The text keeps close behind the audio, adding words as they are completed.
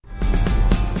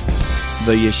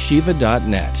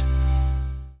theyeshiva.net.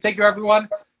 Thank you, everyone,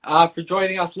 for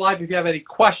joining us live. If you have any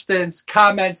questions,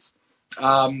 comments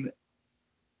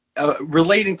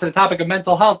relating to the topic of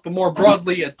mental health, but more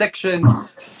broadly,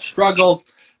 addictions, struggles,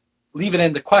 leave it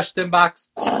in the question box.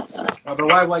 Rabbi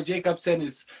Y.Y. Jacobson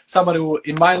is someone who,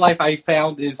 in my life, I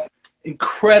found is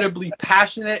incredibly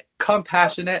passionate,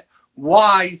 compassionate,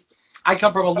 wise. I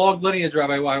come from a long lineage,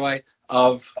 Rabbi Y.Y.,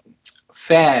 of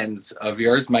fans of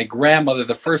yours. My grandmother,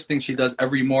 the first thing she does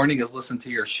every morning is listen to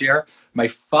your share. My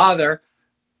father,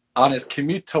 on his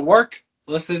commute to work,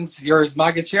 listens yours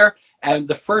Maggid share. And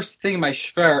the first thing my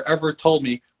shver ever told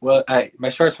me, well, my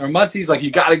shver's from Monsey, he's like,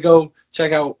 you got to go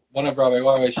check out one of Rabbi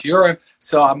Y.Y.'s shiurim.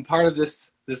 So I'm part of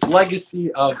this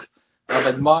legacy of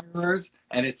admirers,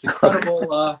 and it's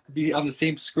incredible to be on the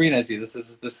same screen as you. This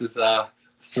is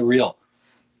surreal.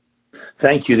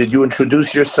 Thank you. Did you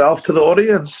introduce yourself to the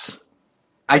audience?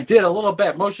 I did a little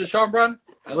bit. Moshe Schomburn.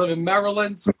 I live in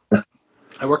Maryland.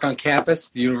 I work on campus,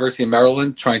 the University of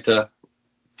Maryland, trying to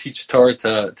teach Torah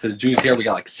to the Jews here. We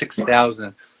got like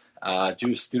 6,000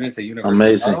 Jewish students at University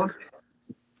Amazing. of Maryland.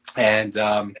 And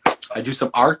I do some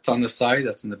art on the side.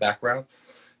 That's in the background.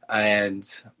 And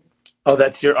oh,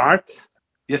 that's your art?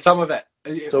 Yeah, some of it.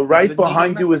 So right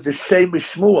behind you is the Shem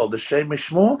Mishmuel. The Shem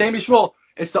Mishmuel? Shem Mishmuel.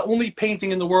 It's the only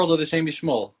painting in the world of the Shem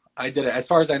Mishmuel. I did it, as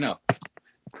far as I know.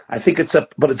 I think it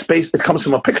comes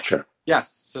from a picture.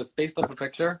 Yes, so it's based off a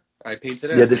picture. I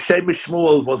painted it. Yeah, the Shem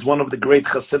Mishmuel was one of the great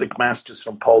Hasidic masters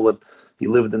from Poland. He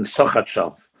lived in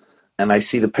Sochachov. And I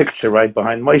see the picture right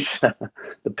behind Moshe,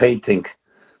 the painting.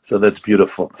 So that's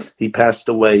beautiful. He passed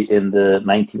away in the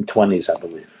 1920s, I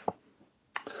believe.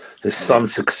 His son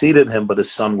succeeded him, but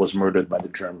his son was murdered by the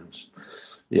Germans.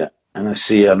 Yeah, and I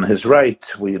see on his right,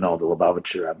 the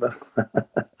Lubavitcher Rebbe.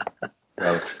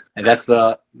 And that's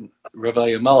the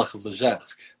Rebbe Melech of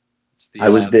Lezhensk. I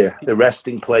was there, the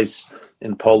resting place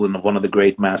in Poland of one of the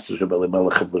great masters, Rebbe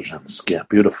Melech of Lezhensk. Yeah,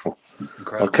 beautiful.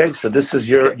 Incredible. Okay, so this is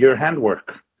your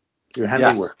handwork, your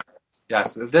handiwork.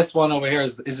 Yes, this one over here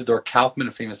is Isidor Kaufman,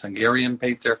 a famous Hungarian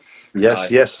painter. Yes.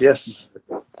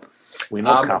 We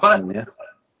know Kaufman, yeah.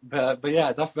 But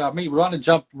yeah, enough about me. We want to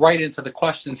jump right into the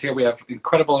questions here. We have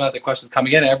incredible amount of questions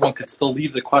coming in. Everyone could still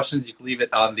leave the questions. You can leave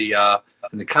it on the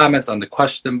in the comments on the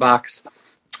question box.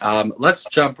 Let's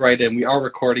jump right in. We are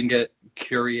recording it.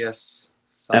 Curious.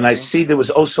 Something. And I see there was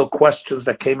also questions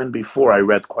that came in before. I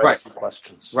read quite a few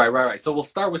questions. Right. So we'll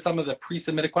start with some of the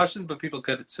pre-submitted questions, but people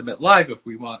could submit live if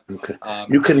we want. Okay.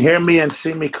 You can hear me and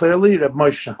see me clearly, Reb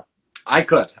Moshe? I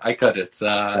could. It's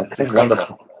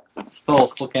wonderful. Still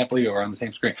can't believe it. We're on the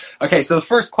same screen. Okay, so the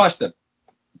first question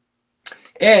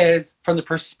is from the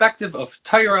perspective of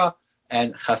Torah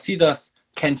and Hasidus.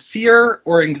 Can fear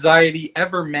or anxiety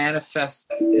ever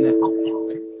manifest in a healthy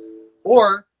way?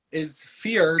 Or is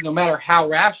fear, no matter how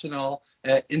rational,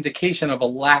 an indication of a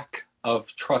lack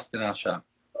of trust in Hashem?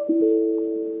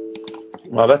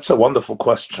 Well, that's a wonderful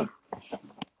question.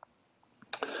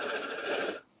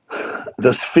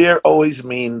 Does fear always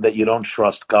mean that you don't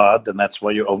trust God and that's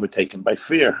why you're overtaken by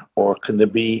fear? Or can there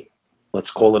be, let's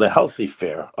call it a healthy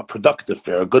fear, a productive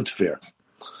fear, a good fear?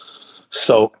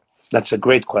 So that's a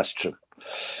great question.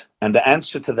 And the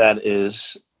answer to that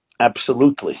is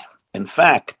absolutely. In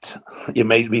fact, you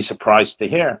may be surprised to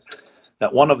hear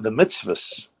that one of the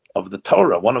mitzvahs of the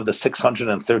Torah, one of the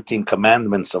 613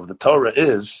 commandments of the Torah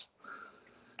is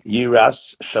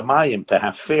Yiras Shamayim, to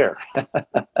have fear.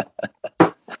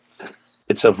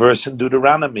 It's a verse in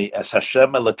Deuteronomy, as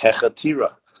Hashem Elokecha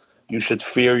Tira. You should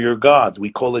fear your God. We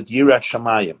call it Yirat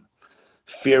Shamayim,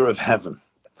 fear of heaven.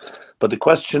 But the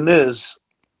question is,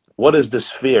 what is this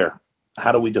fear?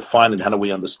 How do we define it? How do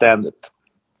we understand it?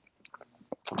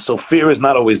 So fear is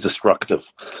not always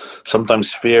destructive.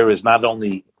 Sometimes fear is not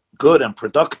only good and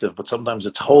productive, but sometimes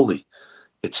it's holy.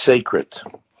 It's sacred.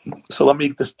 So let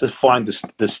me define this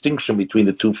distinction between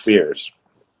the two fears.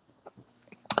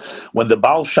 When the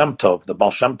Baal Shem Tov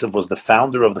was the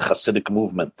founder of the Hasidic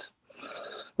movement,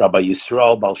 Rabbi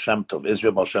Yisrael Baal Shem Tov,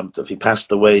 Israel Baal Shem Tov, he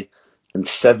passed away in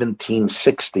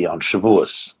 1760 on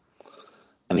Shavuos.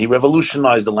 And he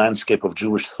revolutionized the landscape of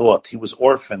Jewish thought. He was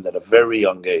orphaned at a very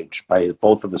young age by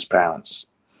both of his parents.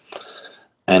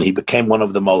 And he became one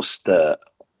of the most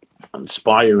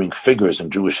inspiring figures in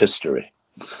Jewish history,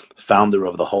 founder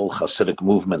of the whole Hasidic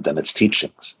movement and its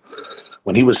teachings.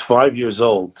 When he was 5 years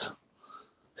old,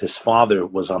 his father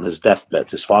was on his deathbed.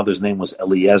 His father's name was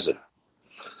Eliezer.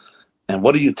 And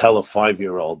what do you tell a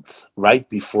 5-year-old right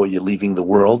before you're leaving the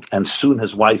world? And soon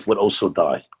his wife would also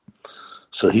die.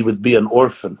 So he would be an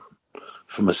orphan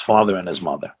from his father and his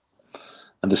mother.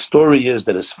 And the story is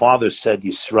that his father said,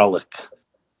 Yisraelik,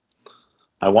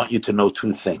 I want you to know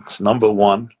two things. Number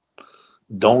one,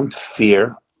 don't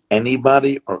fear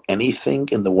anybody or anything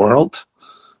in the world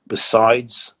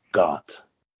besides God.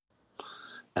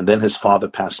 And then his father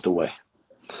passed away.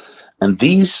 And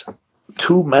these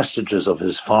two messages of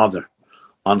his father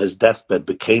on his deathbed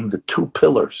became the two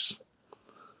pillars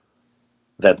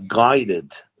that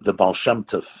guided the Baal Shem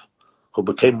Tov, who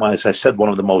became, as I said, one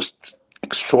of the most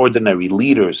extraordinary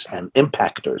leaders and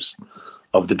impactors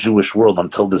of the Jewish world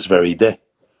until this very day.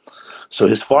 So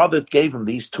his father gave him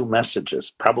these two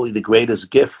messages, probably the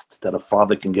greatest gift that a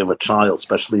father can give a child,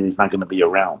 especially if he's not going to be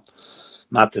around,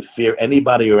 not to fear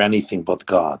anybody or anything but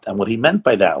God. And what he meant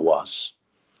by that was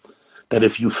that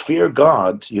if you fear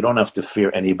God, you don't have to fear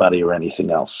anybody or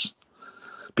anything else.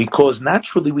 Because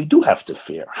naturally we do have to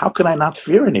fear. How can I not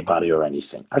fear anybody or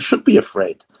anything? I should be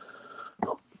afraid.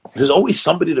 There's always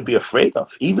somebody to be afraid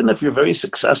of. Even if you're very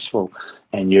successful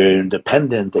and you're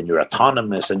independent and you're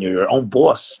autonomous and you're your own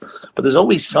boss, but there's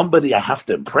always somebody I have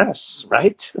to impress,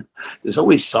 right? There's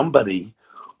always somebody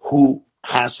who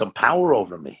has some power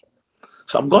over me.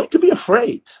 So I'm going to be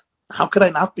afraid. How could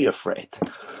I not be afraid?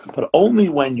 But only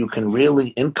when you can really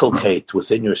inculcate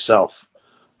within yourself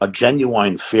a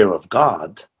genuine fear of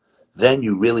God, then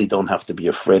you really don't have to be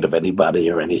afraid of anybody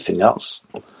or anything else.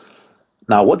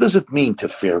 Now, what does it mean to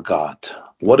fear God?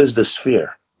 What is this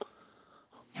fear?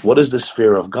 What is this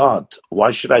fear of God?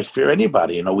 Why should I fear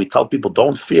anybody? We tell people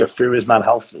don't fear. Fear is not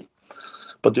healthy.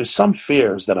 But there's some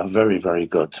fears that are very, very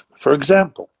good. For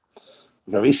example,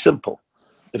 very simple.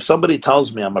 If somebody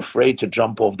tells me I'm afraid to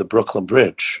jump off the Brooklyn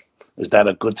Bridge, is that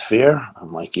a good fear?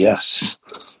 I'm like, yes,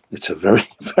 it's a very,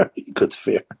 very good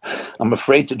fear. I'm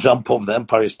afraid to jump off the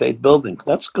Empire State Building.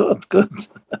 That's good.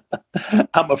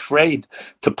 I'm afraid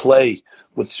to play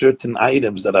with certain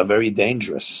items that are very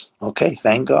dangerous. Okay,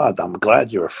 thank God. I'm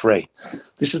glad you're afraid.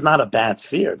 This is not a bad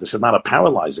fear. This is not a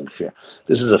paralyzing fear.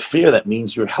 This is a fear that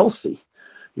means you're healthy.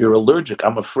 You're allergic.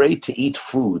 I'm afraid to eat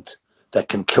food that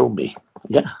can kill me.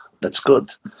 Yeah, that's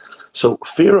good. So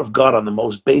fear of God on the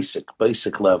most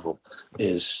basic level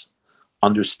is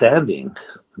understanding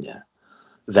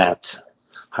that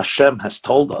Hashem has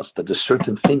told us that there's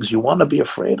certain things you want to be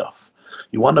afraid of.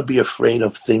 You want to be afraid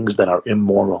of things that are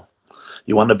immoral.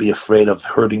 You want to be afraid of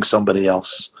hurting somebody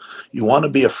else. You want to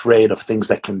be afraid of things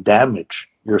that can damage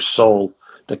your soul,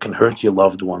 that can hurt your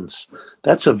loved ones.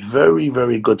 That's a very,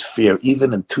 very good fear,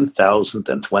 even in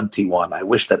 2021. I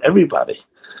wish that everybody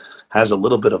has a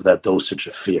little bit of that dosage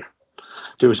of fear.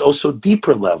 There is also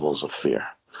deeper levels of fear.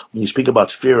 When you speak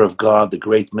about fear of God, the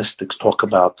great mystics talk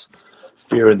about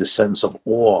fear in the sense of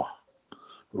awe,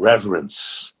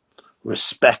 reverence,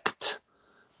 respect,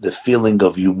 the feeling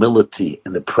of humility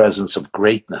in the presence of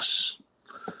greatness.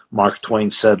 Mark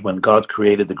Twain said when God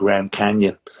created the Grand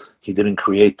Canyon, he didn't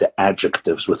create the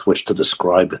adjectives with which to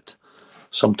describe it.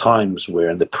 Sometimes we're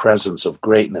in the presence of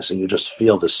greatness and you just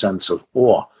feel the sense of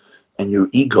awe and your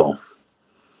ego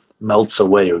melts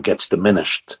away or gets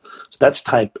diminished. So that's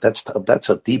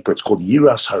a deeper, it's called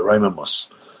Yiras HaRomamus,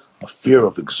 a fear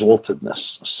of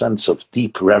exaltedness, a sense of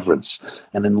deep reverence.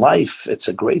 And in life, it's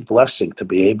a great blessing to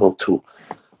be able to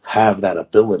have that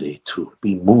ability to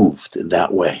be moved in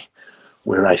that way,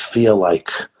 where I feel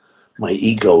like my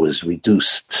ego is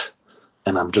reduced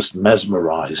and I'm just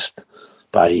mesmerized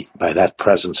by that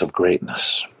presence of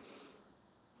greatness.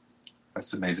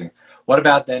 That's amazing. What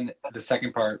about then the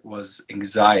second part was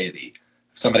anxiety?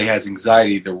 If somebody has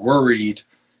anxiety, they're worried.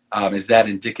 Is that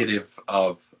indicative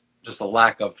of just a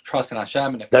lack of trust in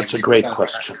Hashem? And That's a great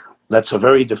question. That's a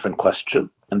very different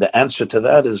question. And the answer to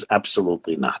that is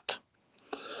absolutely not.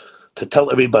 To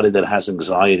tell everybody that has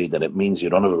anxiety that it means you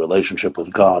don't have a relationship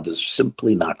with God is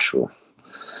simply not true.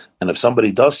 And if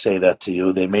somebody does say that to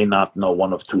you, they may not know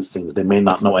one of two things. They may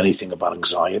not know anything about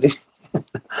anxiety,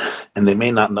 and they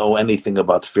may not know anything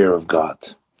about fear of God.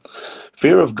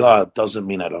 Fear of God doesn't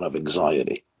mean I don't have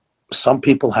anxiety. Some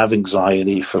people have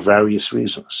anxiety for various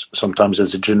reasons. Sometimes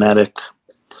it's genetic.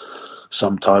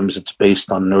 Sometimes it's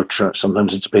based on nurture.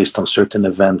 Sometimes it's based on certain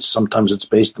events. Sometimes it's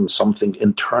based on something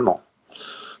internal.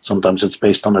 Sometimes it's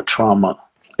based on a trauma.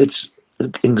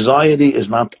 Anxiety is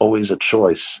not always a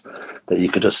choice that you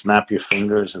could just snap your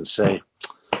fingers and say,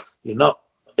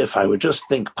 if I would just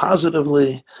think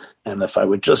positively and if I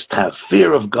would just have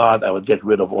fear of God, I would get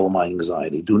rid of all my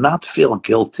anxiety. Do not feel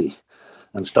guilty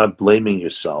and start blaming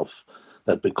yourself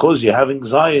that because you have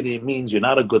anxiety, it means you're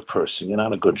not a good person, you're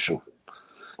not a good Jew.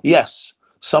 Yes,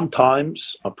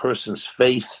 sometimes a person's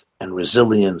faith and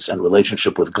resilience and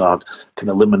relationship with God can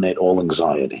eliminate all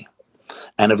anxiety.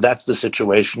 And if that's the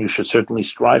situation, you should certainly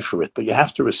strive for it. But you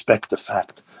have to respect the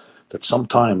fact that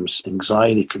sometimes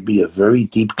anxiety could be a very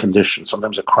deep condition,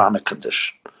 sometimes a chronic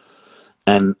condition.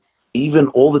 And even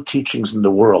all the teachings in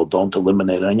the world don't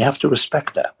eliminate it, and you have to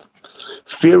respect that.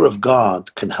 Fear of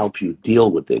God can help you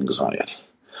deal with the anxiety.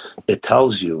 It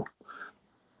tells you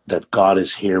that God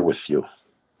is here with you,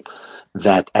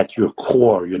 that at your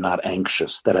core you're not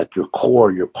anxious, that at your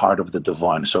core you're part of the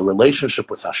divine. So a relationship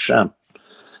with Hashem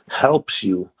helps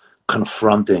you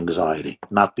confront the anxiety,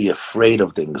 not be afraid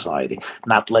of the anxiety,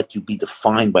 not let you be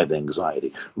defined by the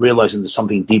anxiety, realizing there's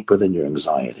something deeper than your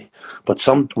anxiety. But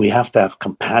we have to have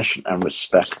compassion and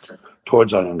respect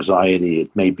towards our anxiety.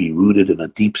 It may be rooted in a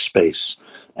deep space,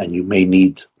 and you may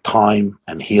need time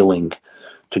and healing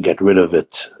to get rid of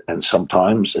it. And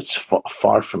sometimes it's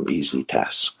far from easy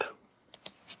task.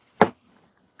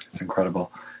 It's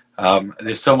incredible.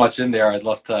 There's so much in there. I'd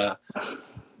love to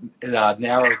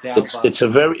narrow it down. It's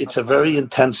a very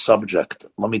intense subject.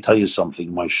 Let me tell you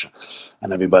something, Moshe,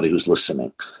 and everybody who's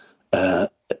listening.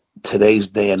 Today's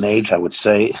day and age, I would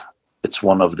say, it's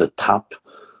one of the top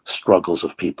struggles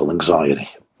of people, anxiety.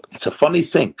 It's a funny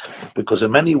thing, because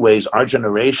in many ways, our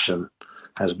generation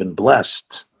has been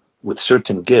blessed with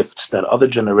certain gifts that other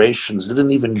generations didn't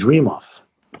even dream of.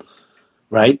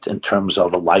 Right? In terms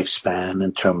of a lifespan,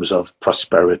 in terms of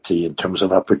prosperity, in terms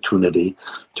of opportunity,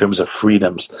 in terms of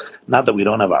freedoms. Not that we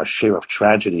don't have our share of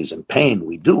tragedies and pain,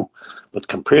 we do. But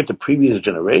compared to previous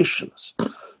generations,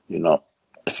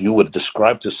 if you would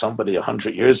describe to somebody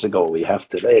 100 years ago what we have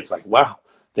today, it's like, wow,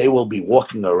 they will be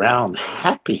walking around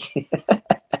happy.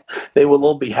 They will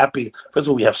all be happy. First of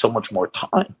all, we have so much more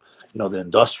time. The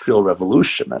Industrial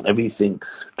Revolution and everything,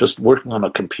 just working on a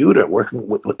computer, working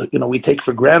with, we take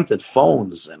for granted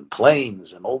phones and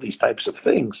planes and all these types of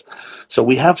things. So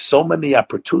we have so many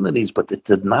opportunities, but it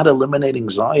did not eliminate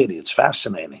anxiety. It's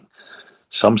fascinating.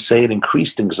 Some say it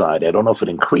increased anxiety. I don't know if it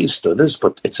increased or this,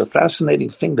 but it's a fascinating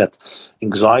thing that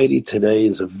anxiety today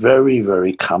is a very,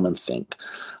 very common thing.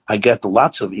 I get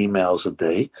lots of emails a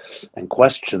day and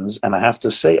questions, and I have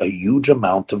to say a huge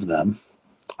amount of them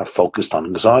are focused on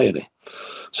anxiety.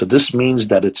 So this means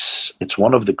that it's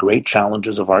one of the great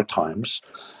challenges of our times.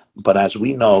 But as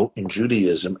we know, in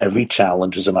Judaism, every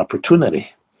challenge is an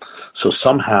opportunity. So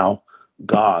somehow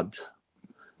God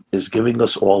is giving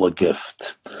us all a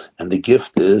gift. And the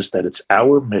gift is that it's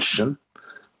our mission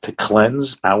to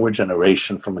cleanse our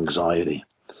generation from anxiety.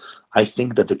 I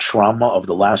think that the trauma of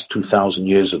the last 2,000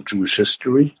 years of Jewish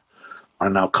history are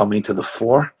now coming to the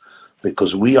fore,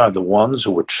 because we are the ones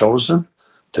who were chosen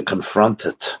to confront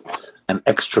it and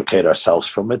extricate ourselves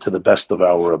from it to the best of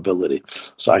our ability.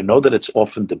 So I know that it's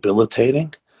often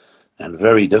debilitating and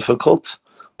very difficult,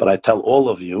 but I tell all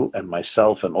of you and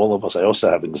myself and all of us, I also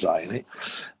have anxiety,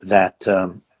 that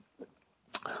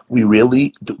we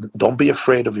really don't be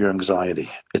afraid of your anxiety.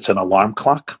 It's an alarm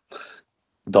clock.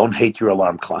 Don't hate your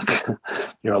alarm clock.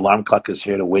 Your alarm clock is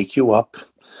here to wake you up,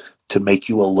 to make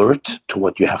you alert to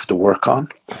what you have to work on.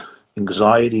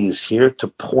 Anxiety is here to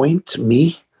point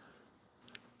me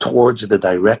towards the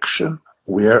direction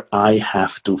where I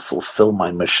have to fulfill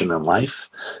my mission in life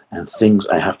and things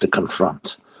I have to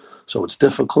confront. So it's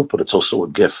difficult, but it's also a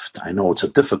gift. I know it's a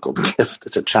difficult gift.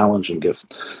 It's a challenging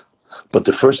gift. But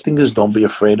the first thing is, don't be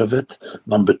afraid of it.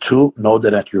 Number two, know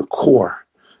that at your core,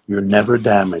 you're never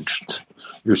damaged.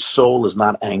 Your soul is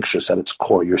not anxious at its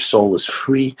core. Your soul is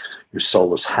free. Your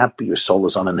soul is happy. Your soul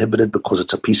is uninhibited because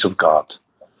it's a piece of God.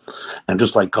 And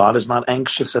just like God is not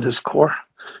anxious at his core,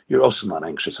 you're also not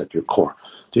anxious at your core.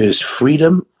 There is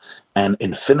freedom and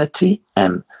infinity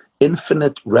and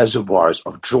infinite reservoirs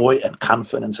of joy and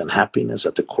confidence and happiness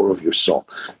at the core of your soul.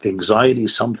 The anxiety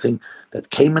is something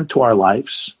that came into our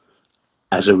lives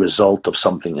as a result of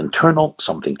something internal,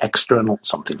 something external,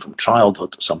 something from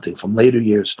childhood, something from later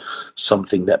years,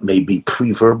 something that may be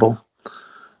pre-verbal,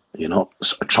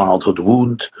 a childhood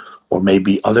wound, or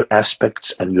maybe other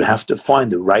aspects, and you have to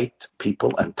find the right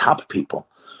people and top people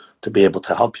to be able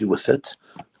to help you with it,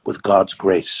 with God's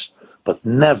grace. But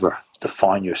never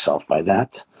define yourself by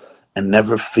that, and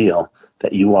never feel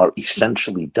that you are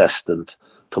essentially destined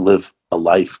to live a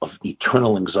life of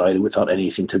eternal anxiety without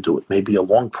anything to do. It may be a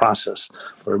long process,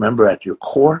 but remember, at your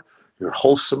core, your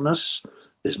wholesomeness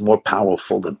is more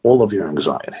powerful than all of your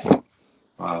anxiety.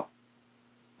 Wow.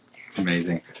 It's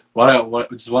amazing. One of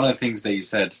the things that you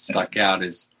said stuck out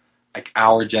is, like,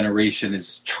 our generation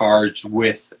is charged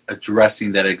with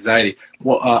addressing that anxiety.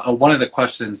 Well, one of the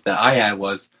questions that I had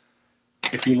was,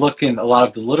 if you look in a lot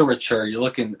of the literature, you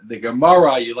look in the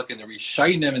Gemara, you look in the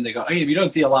Rishonim, and they go, you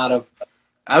don't see a lot of,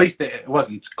 at least it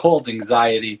wasn't called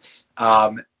anxiety.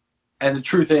 And the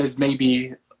truth is,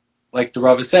 maybe, like the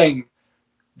Rav is saying,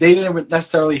 they didn't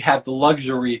necessarily have the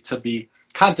luxury to be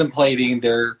contemplating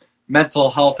their mental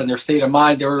health and their state of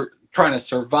mind. They were trying to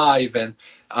survive, and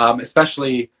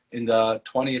especially in the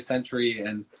 20th century,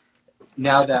 and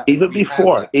now that even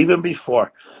before,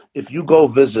 if you go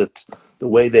visit the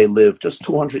way they lived just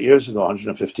 200 years ago,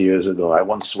 150 years ago, I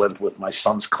once went with my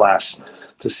son's class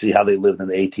to see how they lived in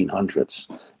the 1800s,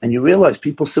 and you realize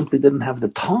people simply didn't have the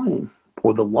time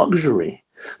or the luxury,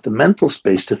 the mental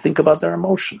space to think about their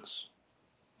emotions.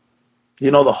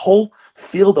 The whole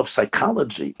field of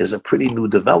psychology is a pretty new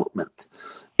development.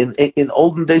 In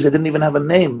olden days, it didn't even have a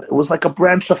name. It was like a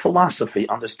branch of philosophy.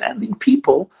 Understanding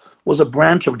people was a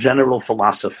branch of general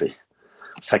philosophy.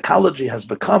 Psychology has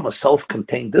become a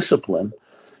self-contained discipline,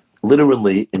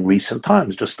 literally in recent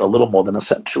times, just a little more than a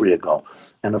century ago.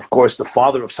 And of course, the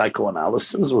father of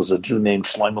psychoanalysis was a Jew named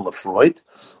Shlomo Freud,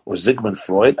 or Sigmund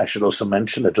Freud. I should also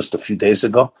mention that just a few days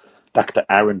ago, Dr.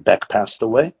 Aaron Beck passed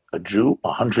away, a Jew,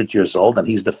 100 years old, and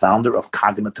he's the founder of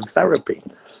cognitive therapy,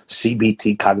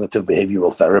 CBT, cognitive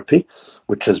behavioral therapy,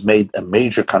 which has made a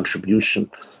major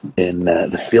contribution in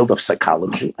the field of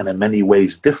psychology and in many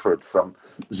ways differed from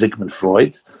Sigmund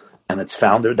Freud. And its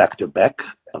founder, Dr. Beck,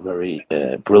 a very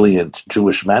brilliant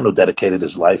Jewish man who dedicated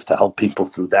his life to help people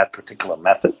through that particular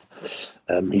method.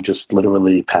 He just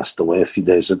literally passed away a few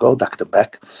days ago, Dr.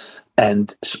 Beck.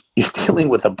 And you're dealing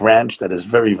with a branch that is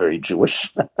very, very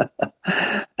Jewish.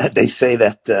 And they say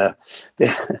that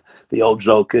the old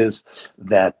joke is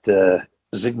that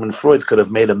Sigmund Freud could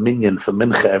have made a minyan for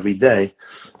Mincha every day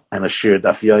and a shir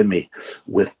daf yomi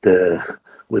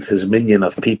with his minion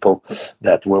of people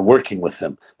that were working with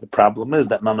him. The problem is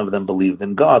that none of them believed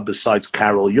in God, besides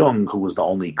Carl Jung, who was the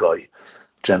only guy,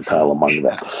 Gentile among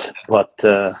them. But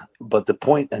the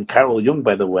point, and Carl Jung,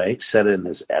 by the way, said at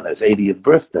his 80th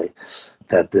birthday,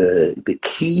 that the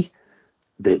key,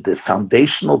 the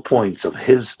foundational points of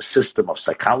his system of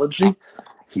psychology,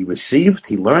 he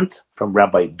learned from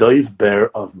Rabbi Dov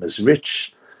Ber of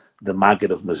Mezrich, the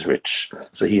Maggid of Mezrich.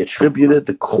 So he attributed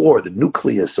the core, the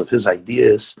nucleus of his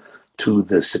ideas to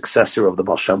the successor of the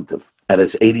Baal Shem Tov. At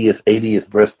his 80th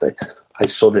birthday, I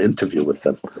saw the interview with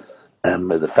them.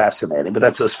 It's fascinating, but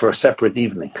that's just for a separate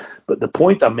evening. But the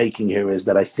point I'm making here is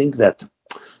that I think that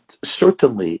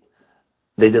certainly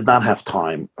they did not have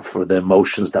time for the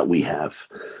emotions that we have.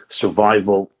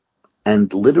 Survival,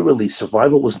 and literally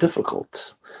survival was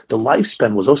difficult. The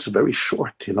lifespan was also very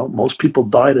short. Most people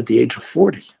died at the age of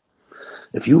 40.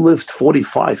 If you lived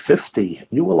 45, 50,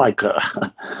 you were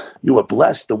you were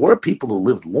blessed. There were people who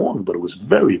lived long, but it was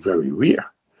very, very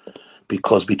rare,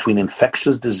 because between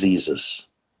infectious diseases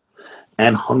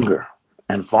and hunger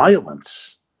and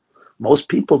violence, most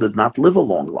people did not live a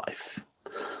long life.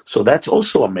 So that's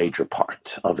also a major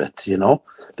part of it. The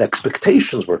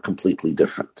expectations were completely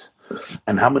different.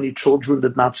 And how many children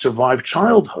did not survive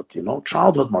childhood,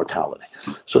 childhood mortality.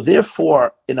 So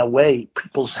therefore, in a way,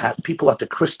 people had to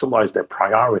crystallize their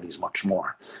priorities much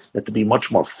more. They had to be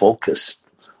much more focused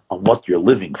on what you're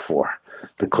living for,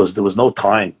 because there was no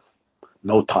time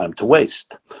to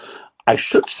waste. I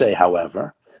should say,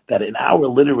 however, that in our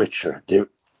literature,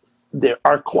 there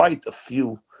are quite a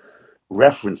few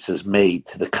references made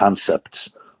to the concepts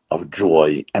of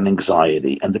joy and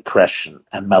anxiety and depression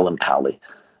and melancholy,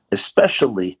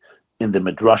 especially in the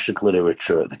Midrashic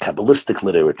literature, the Kabbalistic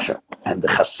literature, and the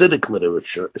Hasidic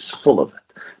literature is full of it.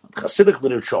 Hasidic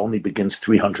literature only begins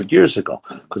 300 years ago,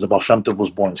 because the Baal Shem Tov was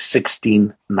born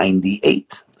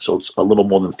 1698, so it's a little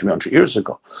more than 300 years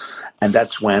ago. And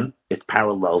that's when it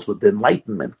parallels with the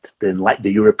Enlightenment.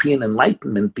 The European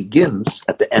Enlightenment begins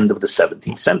at the end of the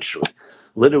 17th century,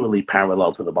 literally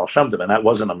parallel to the Baal Shem Tov, and that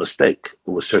wasn't a mistake.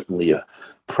 It was certainly a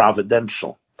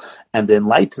providential. And the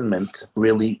Enlightenment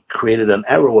really created an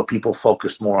era where people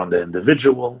focused more on the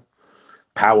individual.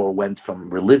 Power went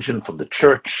from religion, from the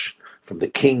church, from the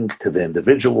king to the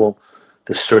individual,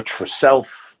 the search for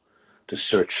self, to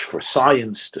search for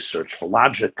science, to search for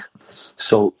logic.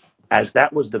 So as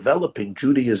that was developing,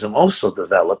 Judaism also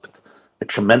developed a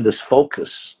tremendous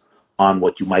focus on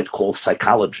what you might call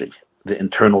psychology, the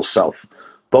internal self,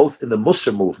 both in the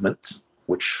Mussar movement,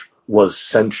 which was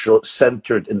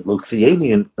centered in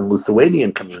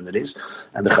Lithuanian communities,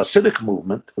 and the Hasidic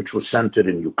movement, which was centered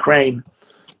in Ukraine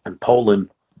and Poland,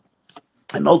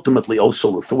 and ultimately also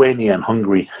Lithuania and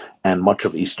Hungary and much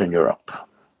of Eastern Europe.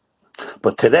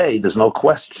 But today, there's no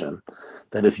question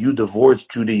that if you divorce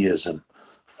Judaism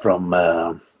from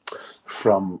a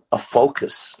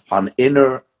focus on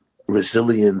inner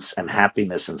resilience and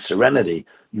happiness and serenity,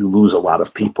 you lose a lot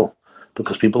of people,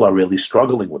 because people are really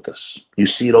struggling with this. You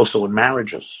see it also in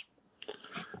marriages.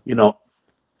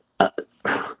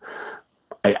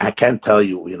 I can't tell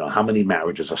you, how many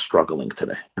marriages are struggling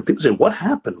today. And people say, what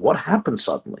happened? What happened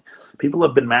suddenly? People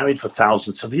have been married for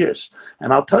thousands of years.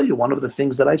 And I'll tell you one of the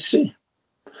things that I see.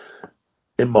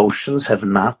 emotions have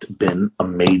not been a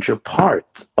major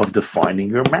part of defining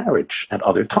your marriage at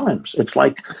other times. It's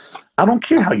like, I don't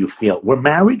care how you feel. We're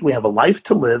married, we have a life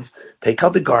to live, take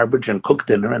out the garbage and cook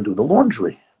dinner and do the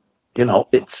laundry.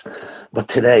 But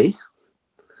today,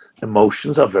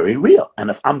 emotions are very real. And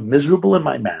if I'm miserable in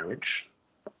my marriage,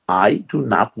 I do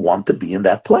not want to be in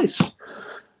that place.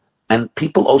 And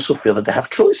people also feel that they have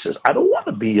choices. I don't want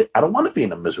to be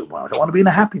in a miserable marriage. I want to be in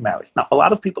a happy marriage. Now, a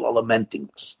lot of people are lamenting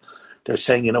this. They're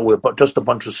saying, we're just a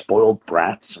bunch of spoiled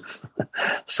brats,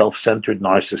 self-centered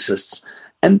narcissists.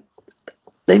 And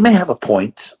they may have a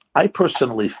point. I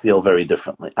personally feel very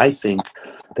differently. I think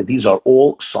that these are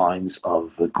all signs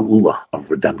of geula,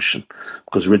 of redemption.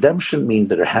 Because redemption means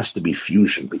that there has to be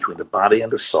fusion between the body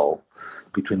and the soul,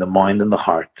 between the mind and the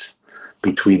heart,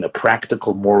 between a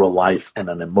practical moral life and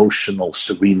an emotional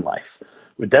serene life.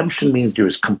 Redemption means there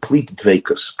is complete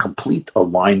dveikus, complete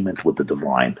alignment with the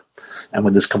divine. And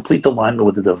when there's complete alignment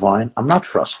with the divine, I'm not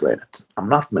frustrated. I'm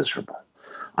not miserable.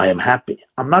 I am happy.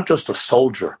 I'm not just a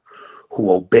soldier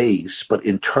who obeys, but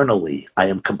internally I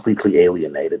am completely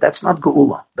alienated. That's not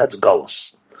geula. That's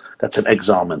galus. That's an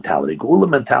exile mentality. Geula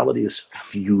mentality is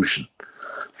fusion.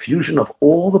 Fusion of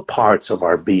all the parts of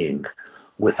our being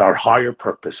with our higher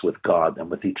purpose, with God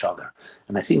and with each other.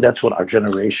 And I think that's what our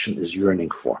generation is yearning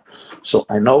for. So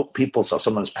I know people are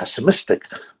sometimes pessimistic,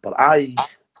 but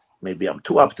maybe I'm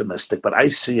too optimistic, but I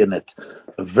see in it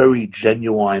a very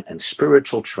genuine and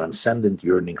spiritual, transcendent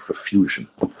yearning for fusion.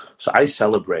 So I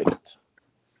celebrate it.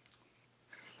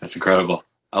 That's incredible.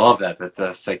 I love that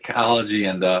the psychology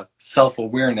and the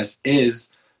self-awareness is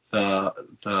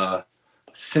the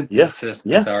synthesis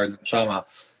with our neshama.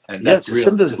 And that's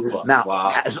real. Now,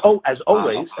 wow. as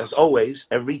always,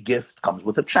 every gift comes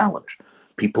with a challenge.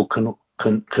 People can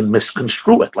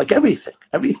misconstrue it, like everything.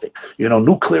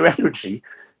 Nuclear energy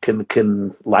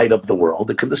can light up the world.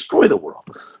 It can destroy the world.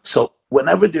 So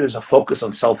whenever there's a focus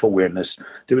on self-awareness,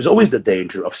 there is always the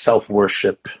danger of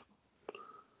self-worship,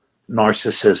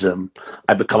 narcissism.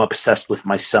 I become obsessed with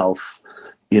myself.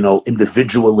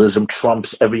 Individualism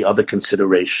trumps every other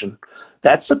consideration.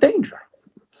 That's a danger.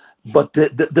 But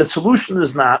the solution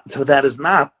is not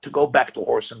to go back to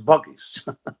horse and buggies.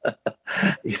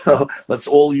 Let's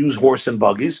all use horse and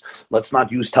buggies. Let's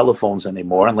not use telephones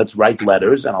anymore, and let's write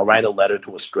letters. And I'll write a letter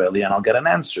to Australia, and I'll get an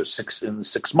answer in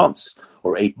 6 months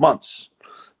or 8 months,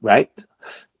 right?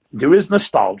 There is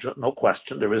nostalgia, no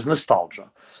question. There is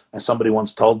nostalgia, and somebody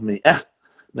once told me,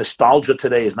 nostalgia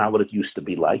today is not what it used to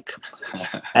be like,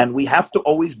 and we have to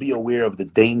always be aware of the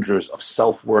dangers of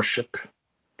self-worship.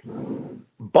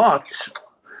 But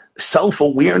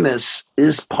self-awareness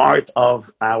is part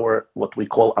of our, what we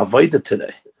call avodah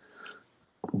today.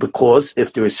 Because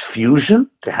if there is fusion,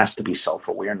 there has to be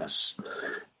self-awareness.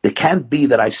 It can't be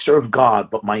that I serve God,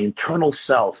 but my internal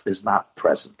self is not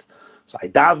present. So I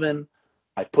daven,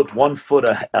 I put one foot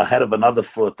ahead of another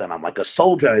foot, and I'm like a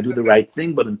soldier, and I do the right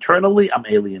thing, but internally I'm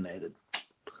alienated.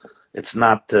 It's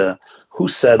not, who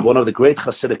said, one of the great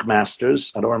Hasidic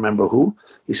masters, I don't remember who,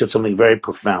 he said something very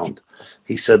profound.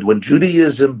 He said, when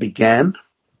Judaism began,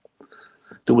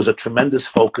 there was a tremendous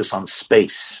focus on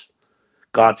space.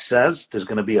 God says, there's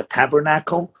going to be a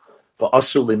tabernacle, I'm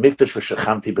going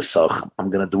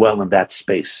to dwell in that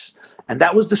space. And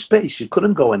that was the space. You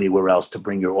couldn't go anywhere else to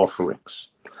bring your offerings.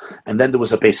 And then there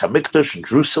was a Beis HaMikdash in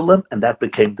Jerusalem, and that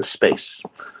became the space.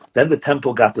 Then the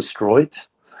temple got destroyed,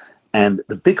 and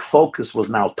the big focus was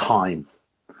now time.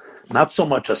 Not so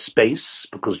much a space,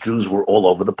 because Jews were all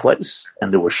over the place,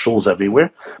 and there were shuls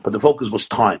everywhere, but the focus was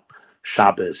time.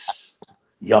 Shabbos,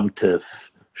 Yom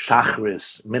Tov,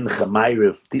 Shachris, Mincha,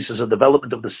 Ma'ariv. This is a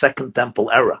development of the Second Temple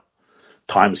era.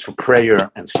 Times for prayer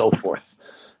and so forth.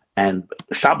 And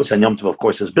Shabbos and Yom Tov, of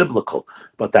course, is biblical,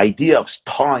 but the idea of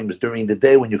times during the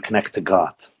day when you connect to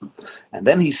God. And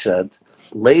then he said,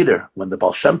 later, when the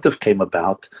Baal Shem Tov came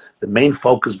about, the main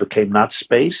focus became not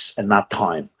space and not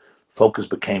time. Focus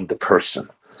became the person.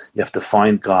 You have to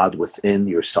find God within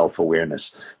your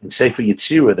self-awareness. In Sefer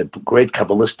Yetzirah, the great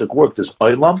Kabbalistic work, there's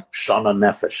Olam, Shana,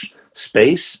 Nefesh,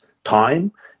 space,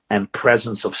 time, and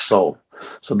presence of soul.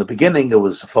 So in the beginning, there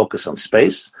was a focus on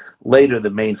space. Later, the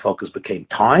main focus became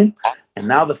time. And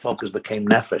now the focus became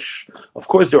nefesh. Of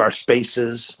course, there are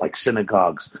spaces like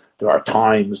synagogues. There are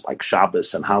times like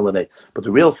Shabbos and holiday. But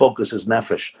the real focus is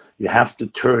nefesh. You have to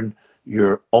turn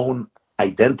your own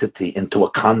identity into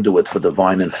a conduit for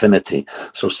divine infinity.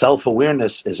 So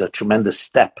self-awareness is a tremendous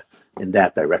step in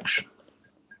that direction.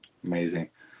 Amazing.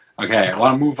 Okay, I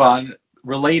want to move on.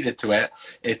 Related to it,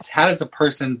 it's how does a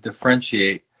person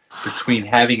differentiate between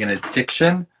having an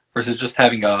addiction versus just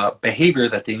having a behavior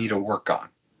that they need to work on?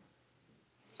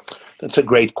 That's a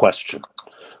great question.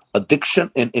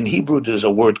 Addiction, in Hebrew, there's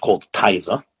a word called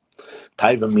taiva.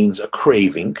 Taiva means a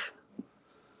craving,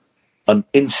 an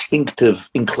instinctive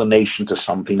inclination to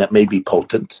something that may be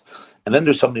potent. And then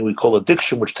there's something we call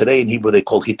addiction, which today in Hebrew they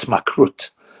call hitmakrut,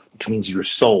 which means you're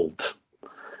sold.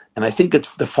 And I think it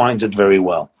defines it very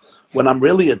well. When I'm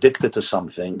really addicted to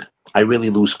something, I really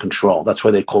lose control. That's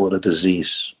why they call it a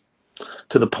disease.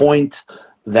 To the point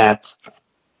that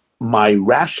my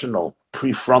rational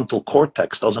prefrontal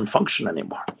cortex doesn't function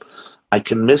anymore. I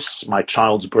can miss my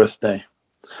child's birthday.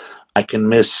 I can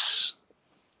miss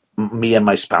me and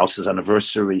my spouse's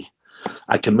anniversary.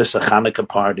 I can miss a Hanukkah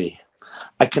party.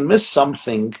 I can miss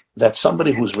something that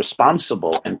somebody who's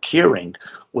responsible and caring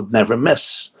would never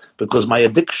miss, because my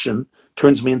addiction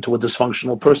turns me into a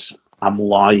dysfunctional person. I'm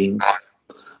lying.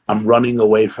 I'm running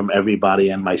away from everybody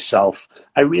and myself.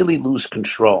 I really lose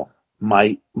control.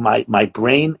 My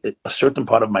brain, a certain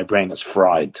part of my brain is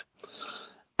fried.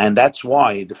 And that's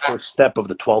why the first step of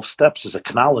the 12 steps is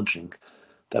acknowledging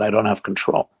that I don't have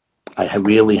control. I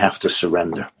really have to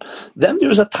surrender. Then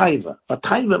there's a taiva. A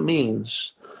taiva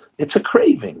means it's a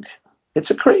craving.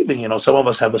 It's a craving. Some of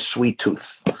us have a sweet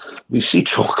tooth. We see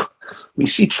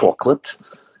chocolate.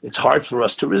 It's hard for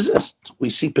us to resist. We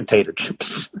see potato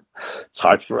chips. It's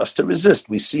hard for us to resist.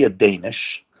 We see a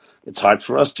Danish. It's hard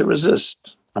for us to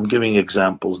resist. I'm giving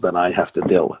examples that I have to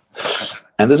deal with.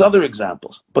 And there's other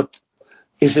examples. But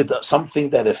is it something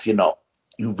that if, you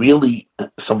really,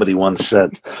 somebody once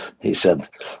said, he said,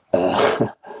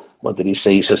 what did he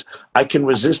say? He says, I can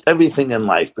resist everything in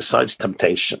life besides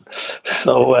temptation.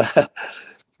 So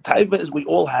taiva is we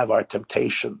all have our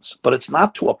temptations, but it's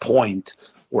not to a point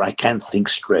where I can't think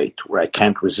straight, where I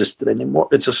can't resist it anymore.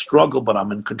 It's a struggle, but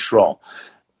I'm in control.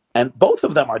 And both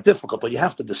of them are difficult, but you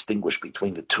have to distinguish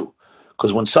between the two.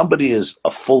 Because when somebody is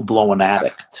a full-blown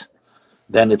addict,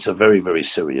 then it's a very, very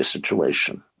serious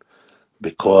situation,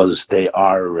 because they're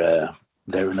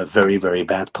in a very, very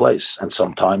bad place. And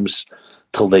sometimes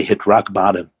till they hit rock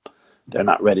bottom, they're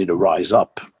not ready to rise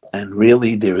up. And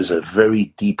really, there is a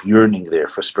very deep yearning there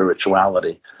for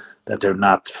spirituality that they're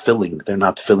not filling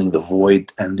the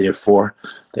void, and therefore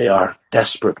they are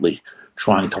desperately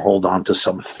trying to hold on to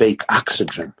some fake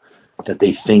oxygen that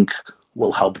they think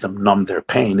will help them numb their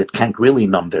pain. It can't really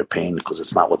numb their pain because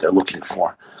it's not what they're looking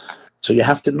for. So you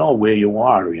have to know where you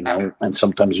are, and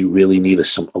sometimes you really need a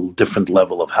different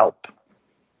level of help.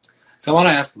 So I want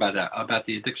to ask about that, about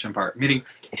the addiction part, meaning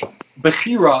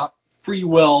bechira, free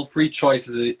will, free choice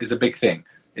is a big thing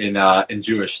in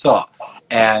Jewish thought.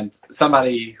 And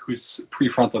somebody whose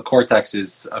prefrontal cortex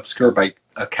is obscured by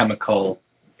a chemical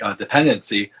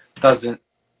dependency doesn't,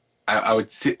 I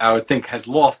would think, has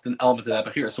lost an element of that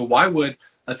bechira. So why would,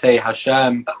 let's say,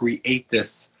 Hashem create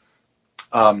this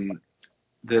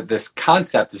this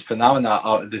concept, this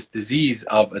phenomena, this disease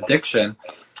of addiction?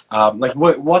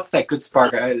 What's that good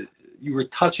spark? You were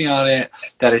touching on it,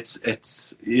 that it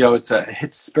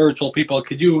hits spiritual people.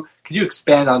 Could you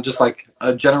expand on just like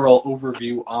a general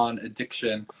overview on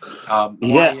addiction?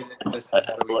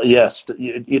 Yes,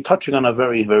 you're touching on a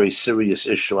very, very serious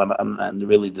issue, and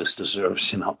really this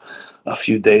deserves a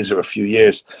few days or a few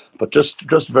years. But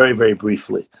just very, very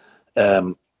briefly,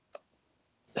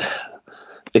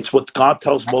 it's what God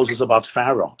tells Moses about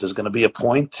Pharaoh. There's going to be a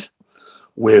point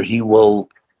where he will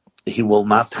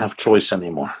not have choice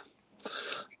anymore.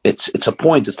 It's a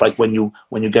point. It's like when you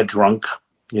get drunk,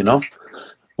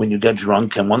 when you get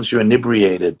drunk, and once you're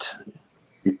inebriated,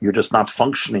 you're just not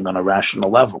functioning on a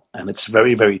rational level, and it's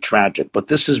very, very tragic. But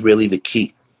this is really the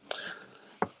key.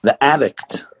 The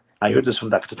addict. I heard this from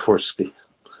Dr. Twersky,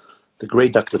 the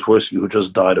great Dr. Twersky, who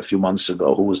just died a few months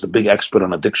ago, who was the big expert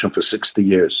on addiction for 60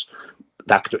 years.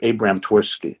 Dr. Abraham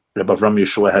Twersky, Rebbe Avram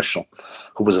Yeshua Heschel,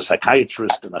 who was a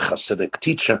psychiatrist and a Hasidic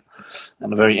teacher,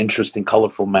 and a very interesting,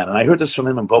 colorful man. And I heard this from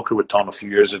him in Boca Raton a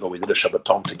few years ago. We did a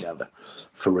Shabbaton together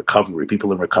for recovery,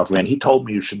 people in recovery. And he told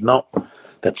me, you should know,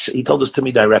 he told this to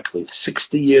me directly,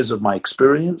 60 years of my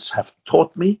experience have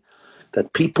taught me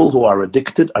that people who are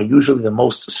addicted are usually the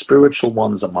most spiritual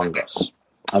ones among us.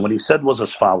 And what he said was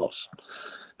as follows,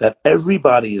 that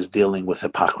everybody is dealing with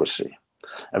hypocrisy.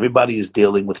 Everybody is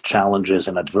dealing with challenges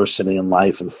and adversity in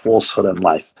life and falsehood in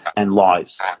life and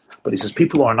lies. But he says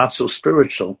people who are not so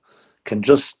spiritual can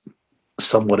just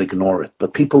somewhat ignore it.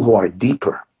 But people who are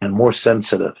deeper and more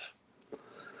sensitive,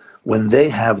 when they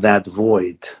have that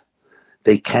void,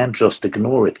 they can't just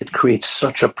ignore it. It creates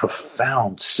such a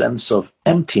profound sense of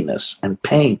emptiness and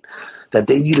pain that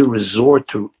they need to resort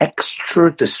to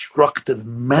extra destructive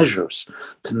measures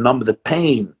to numb the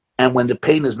pain And when the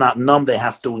pain is not numb, they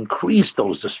have to increase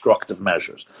those destructive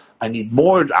measures. I need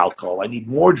more alcohol. I need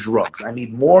more drugs. I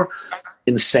need more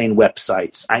insane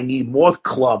websites. I need more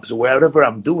clubs or whatever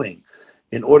I'm doing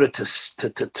in order to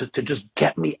just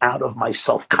get me out of my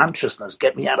self-consciousness,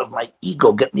 get me out of my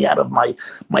ego, get me out of my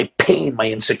pain, my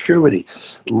insecurity.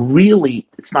 Really,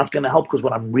 it's not going to help, because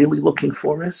what I'm really looking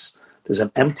for is there's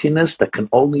an emptiness that can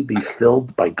only be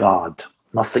filled by God.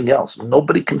 Nothing else.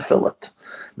 Nobody can fill it.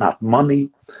 Not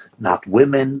money, not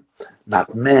women,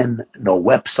 not men, no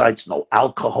websites, no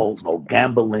alcohol, no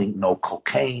gambling, no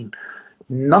cocaine,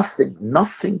 nothing,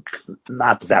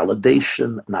 not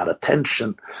validation, not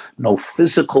attention, no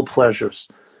physical pleasures.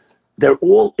 They're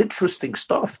all interesting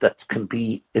stuff that can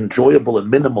be enjoyable and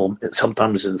minimal,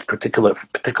 sometimes in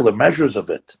particular measures of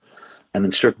it, and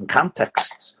in certain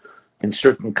contexts, in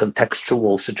certain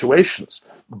contextual situations.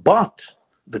 But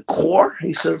the core,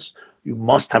 he says, you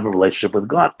must have a relationship with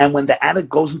God. And when the addict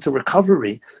goes into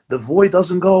recovery, the void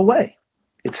doesn't go away.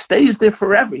 It stays there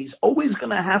forever. He's always going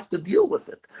to have to deal with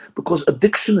it, because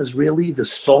addiction is really the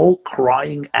soul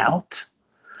crying out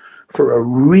for a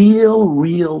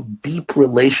real deep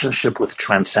relationship with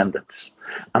transcendence.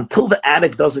 Until the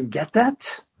addict doesn't get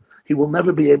that, he will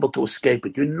never be able to escape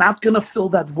it. You're not going to fill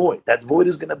that void. That void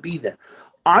is going to be there.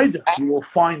 Either you will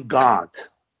find God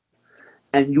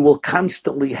and you will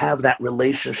constantly have that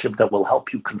relationship that will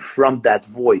help you confront that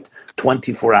void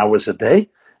 24 hours a day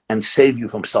and save you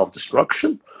from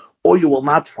self-destruction, or you will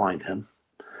not find him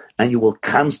and you will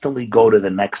constantly go to the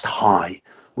next high,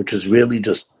 which is really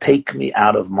just take me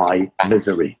out of my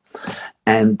misery.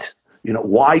 And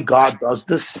why God does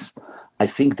this, I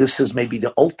think this is maybe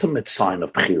the ultimate sign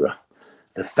of Bechira.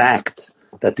 The fact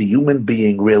that the human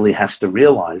being really has to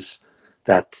realize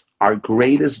that our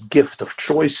greatest gift of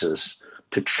choices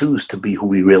to choose to be who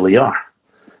we really are.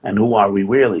 And who are we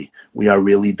really? We are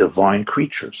really divine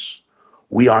creatures.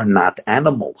 We are not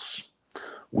animals.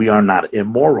 We are not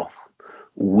immoral.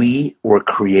 We were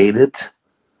created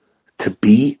to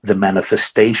be the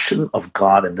manifestation of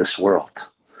God in this world.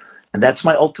 And that's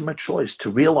my ultimate choice, to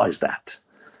realize that.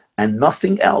 And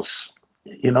nothing else.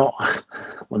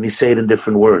 Let me say it in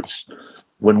different words.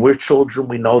 When we're children,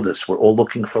 we know this. We're all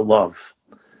looking for love.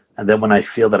 And then when I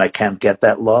feel that I can't get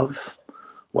that love,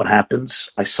 what happens?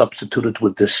 I substitute it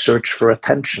with this search for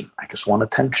attention. I just want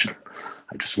attention.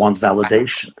 I just want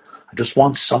validation. I just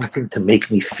want something to make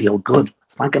me feel good.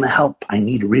 It's not going to help. I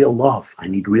need real love. I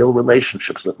need real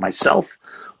relationships with myself,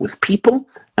 with people,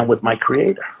 and with my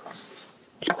Creator.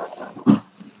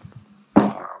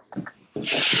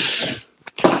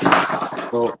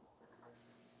 Well,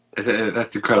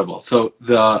 that's incredible. So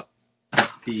the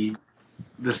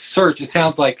search, it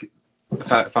sounds like,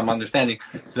 if I'm understanding,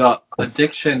 the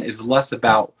addiction is less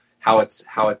about how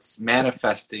it's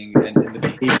manifesting and the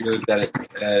behavior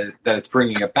that it's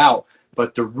bringing about,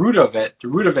 but the root of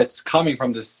it's coming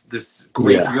from this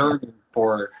great yearning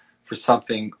for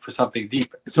something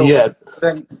deep. So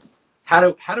then, how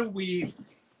do we,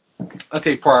 let's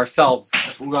say for ourselves,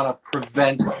 if we want to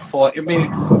prevent falling? I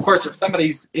mean, of course, if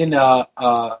somebody's in a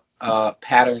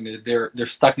pattern, they're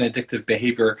stuck in addictive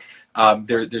behavior.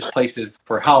 There's places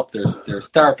for help. There's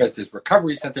therapists. There's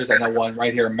recovery centers. I know one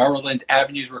right here in Maryland,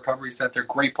 Avenues Recovery Center,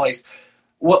 great place.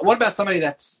 What about somebody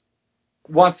that's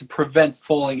wants to prevent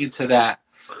falling into that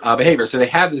behavior? So they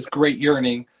have this great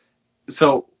yearning.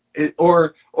 So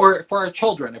or for our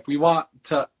children, if we want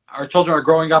to, our children are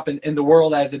growing up in the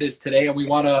world as it is today, and we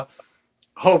want to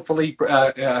hopefully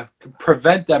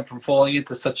prevent them from falling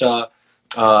into such a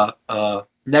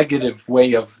negative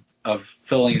way of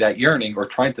filling that yearning or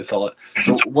trying to fill it.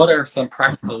 So what are some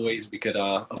practical ways we could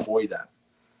avoid that?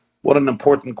 What an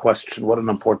important question.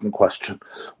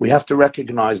 We have to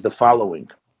recognize the following.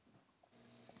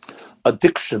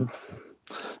 Addiction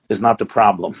is not the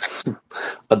problem.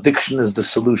 Addiction is the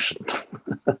solution.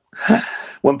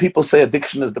 When people say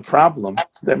addiction is the problem,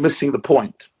 they're missing the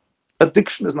point.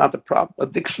 Addiction is not the problem.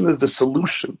 Addiction is the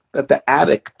solution that the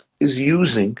addict is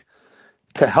using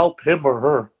to help him or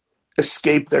her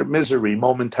escape their misery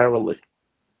momentarily.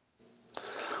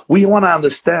 We want to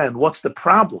understand what's the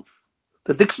problem.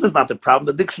 The addiction is not the problem.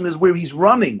 The addiction is where he's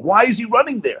running. Why is he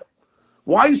running there?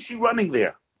 Why is she running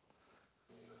there?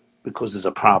 Because there's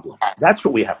a problem. That's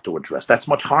what we have to address. That's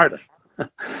much harder.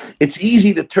 It's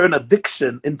easy to turn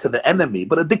addiction into the enemy,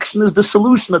 but addiction is the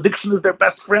solution. Addiction is their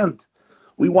best friend.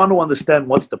 We want to understand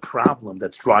what's the problem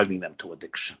that's driving them to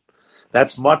addiction.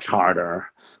 That's much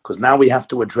harder, because now we have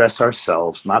to address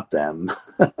ourselves, not them.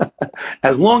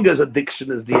 As long as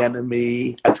addiction is the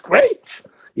enemy, that's great,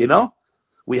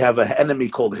 We have an enemy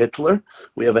called Hitler.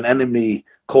 We have an enemy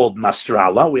called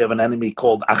Nasrallah. We have an enemy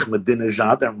called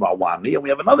Ahmadinejad and Rawani. And we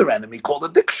have another enemy called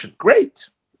addiction. Great.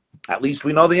 At least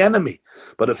we know the enemy.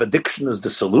 But if addiction is the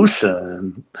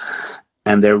solution,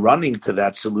 and they're running to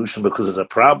that solution because there's a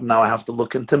problem, now I have to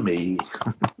look into me.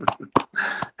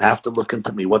 I have to look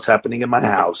into me. What's happening in my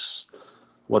house?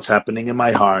 What's happening in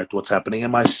my heart? What's happening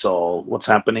in my soul? What's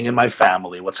happening in my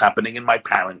family? What's happening in my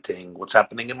parenting? What's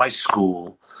happening in my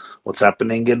school? What's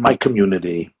happening in my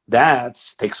community? That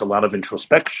takes a lot of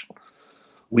introspection.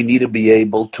 We need to be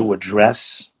able to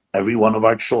address every one of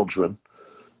our children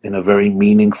in a very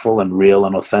meaningful and real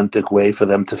and authentic way for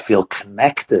them to feel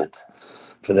connected,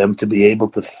 for them to be able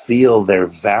to feel their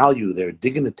value, their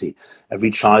dignity.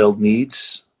 Every child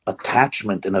needs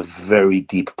attachment in a very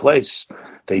deep place.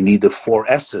 They need the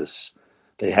 4 S's.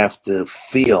 They have to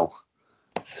feel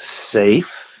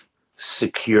safe,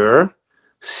 secure,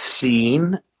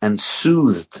 seen, and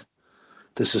soothed.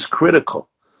 This is critical.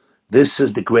 This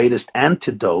is the greatest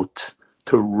antidote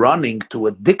to running to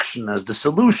addiction as the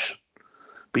solution.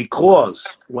 Because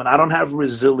when I don't have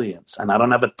resilience and I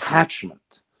don't have attachment,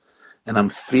 and I'm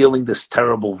feeling this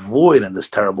terrible void and this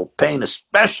terrible pain,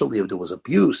 especially if there was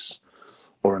abuse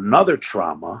or another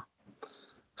trauma,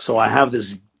 so I have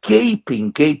this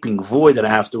gaping void that I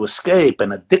have to escape,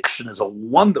 and addiction is a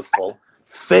wonderful,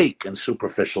 fake, and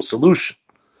superficial solution.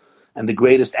 And the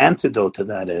greatest antidote to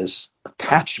that is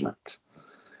attachment,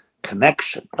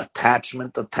 connection,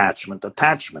 attachment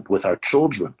with our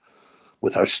children,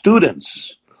 with our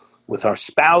students, with our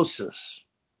spouses.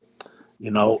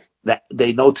 You know, that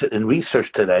they note in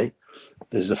research today,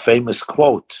 there's a famous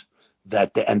quote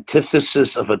that the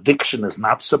antithesis of addiction is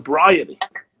not sobriety.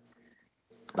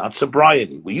 Not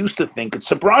sobriety. We used to think it's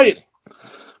sobriety.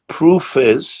 Proof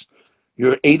is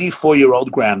your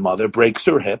 84-year-old grandmother breaks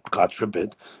her hip, God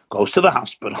forbid, goes to the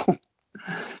hospital.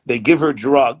 They give her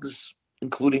drugs,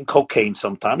 including cocaine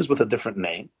sometimes with a different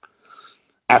name.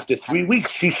 After 3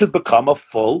 weeks, she should become a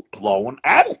full-blown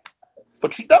addict.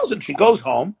 But she doesn't. She goes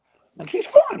home, and she's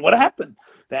fine. What happened?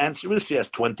 The answer is she has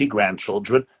 20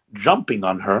 grandchildren jumping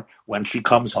on her when she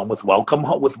comes home with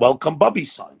welcome bubby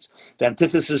signs. The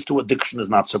antithesis to addiction is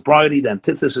not sobriety. The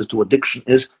antithesis to addiction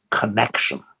is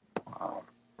connection.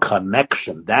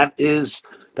 Connection.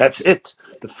 That's it.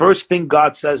 The first thing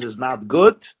God says is not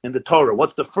good in the Torah.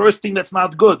 What's the first thing that's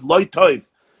not good? Loi toiv.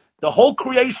 The whole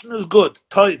creation is good.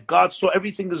 Toiv. God saw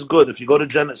everything is good. If you go to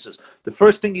Genesis, the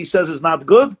first thing he says is not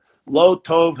good. Lo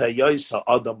tov heyos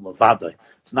ha'adam levadai.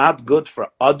 It's not good for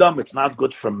Adam. It's not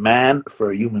good for man,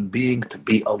 for a human being to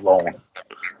be alone.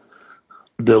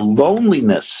 The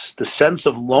loneliness, the sense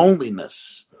of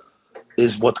loneliness,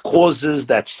 is what causes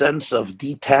that sense of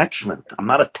detachment. I'm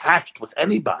not attached with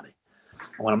anybody.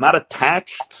 When I'm not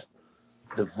attached,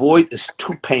 the void is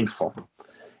too painful.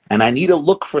 And I need to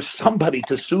look for somebody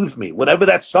to soothe me, whatever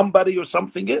that somebody or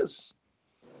something is.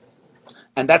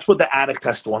 And that's what the addict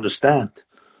has to understand.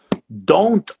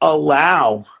 Don't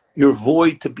allow your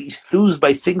void to be soothed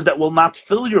by things that will not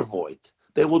fill your void.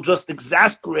 They will just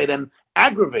exasperate and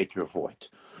aggravate your void.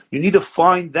 You need to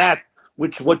find that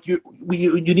you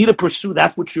need to pursue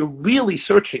that which you're really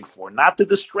searching for, not the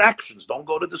distractions. Don't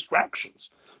go to distractions.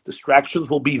 Distractions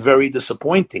will be very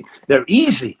disappointing. They're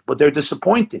easy, but they're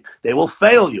disappointing. They will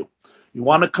fail you. You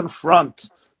want to confront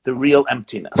the real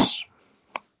emptiness.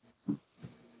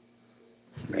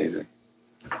 Amazing.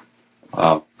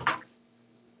 Wow.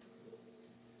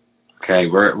 Okay,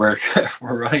 we're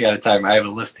running out of time. I have a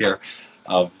list here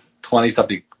of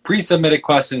 20-something pre-submitted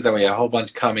questions, and we have a whole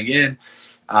bunch coming in.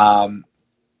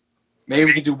 Maybe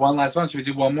we can do one last one. Should we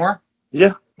do one more?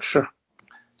 Yeah, sure.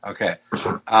 Okay.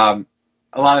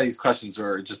 A lot of these questions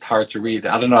are just hard to read.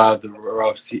 I don't know how the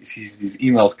Rav sees these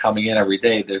emails coming in every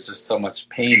day. There's just so much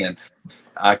pain, and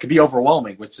it can be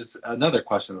overwhelming, which is another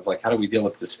question of like, how do we deal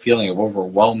with this feeling of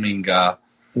overwhelming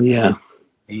pain?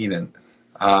 And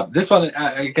this one,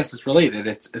 I guess, is related.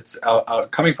 It's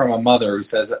coming from a mother who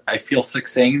says, I feel sick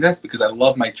saying this because I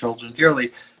love my children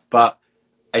dearly, but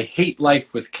I hate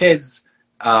life with kids.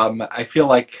 I feel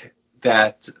like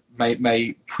that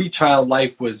my pre-child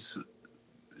life was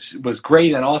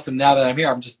great and awesome. Now that I'm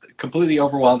here, I'm just completely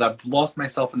overwhelmed. I've lost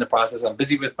myself in the process. I'm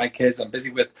busy with my kids. I'm busy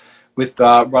with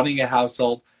running a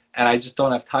household, and I just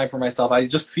don't have time for myself. I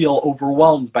just feel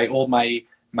overwhelmed by all my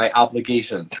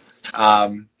obligations.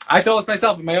 I feel this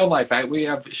myself in my own life. We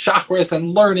have chakras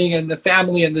and learning and the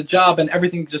family and the job, and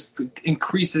everything just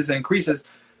increases and increases.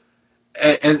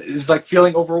 And it's like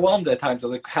feeling overwhelmed at times. I'm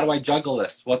like, how do I juggle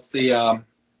this? How do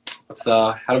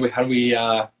we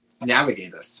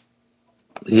navigate this?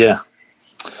 Yeah.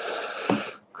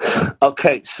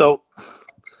 Okay, so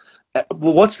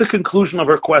Well, what's the conclusion of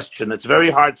her question? It's very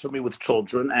hard for me with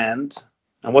children, and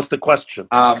what's the question?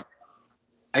 I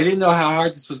didn't know how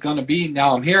hard this was going to be.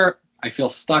 Now I'm here. I feel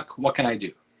stuck. What can I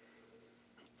do?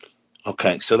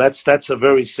 Okay, so that's a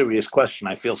very serious question.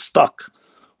 I feel stuck.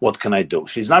 What can I do?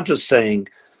 She's not just saying,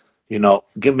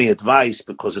 give me advice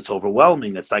because it's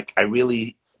overwhelming. It's like, I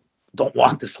really don't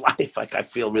want this life. Like, I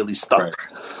feel really stuck. Right.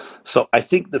 So I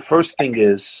think the first thing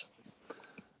is,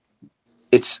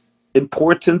 it's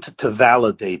important to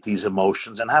validate these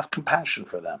emotions and have compassion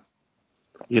for them.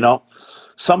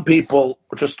 Some people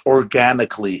just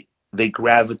organically, they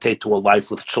gravitate to a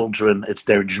life with children. It's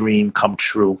their dream come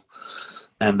true.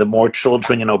 And the more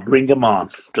children, bring them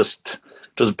on. Just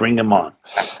bring them on.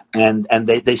 And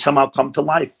they somehow come to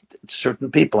life,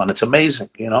 certain people. And it's amazing.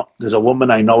 There's a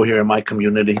woman I know here in my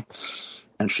community.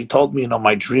 And she told me,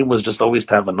 my dream was just always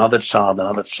to have another child.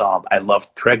 I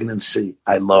loved pregnancy.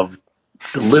 I loved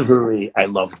delivery. I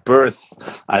loved birth.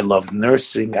 I loved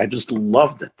nursing. I just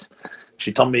loved it.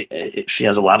 She told me she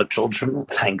has a lot of children,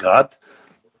 thank God,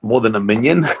 more than a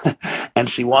million, and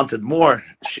she wanted more.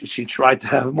 She tried to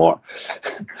have more.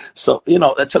 So,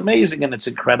 that's amazing and it's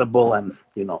incredible. And,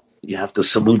 you have to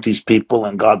salute these people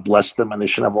and God bless them, and they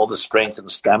should have all the strength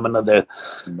and stamina.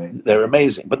 They're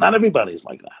amazing. But not everybody is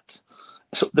like that.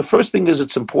 So the first thing is,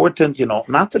 it's important,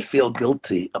 not to feel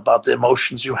guilty about the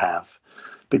emotions you have.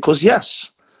 Because,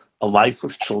 yes, a life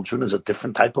with children is a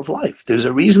different type of life. There's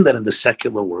a reason that in the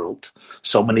secular world,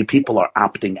 so many people are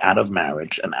opting out of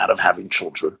marriage and out of having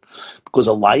children. Because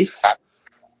a life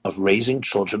of raising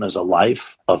children is a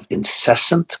life of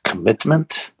incessant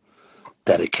commitment,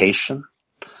 dedication,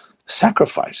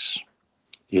 sacrifice.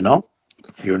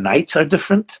 Your nights are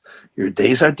different. Your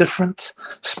days are different,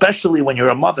 especially when you're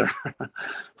a mother.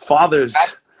 Fathers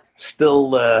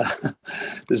still,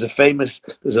 there's a famous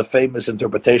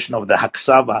interpretation of the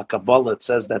Haksava, Kabbalah. It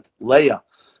says that Leah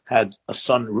had a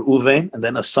son Reuven and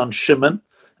then a son Shimon,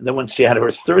 and then when she had her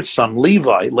third son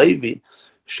Levi,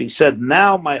 she said,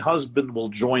 "Now my husband will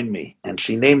join me," and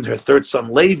she named her third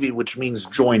son Levi, which means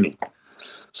joining.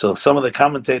 So some of the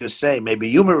commentators say, maybe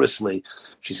humorously,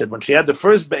 she said, when she had the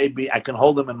first baby, I can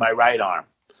hold him in my right arm.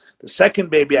 The second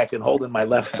baby, I can hold in my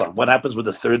left arm. What happens with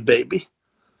the third baby?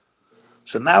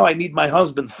 So now I need my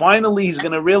husband. Finally, he's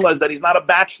going to realize that he's not a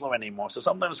bachelor anymore. So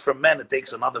sometimes for men, it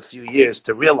takes another few years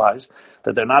to realize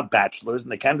that they're not bachelors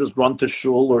and they can't just run to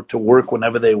shul or to work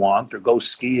whenever they want or go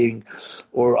skiing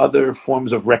or other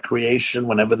forms of recreation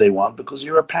whenever they want because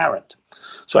you're a parent.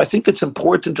 So I think it's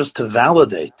important just to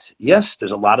validate. Yes,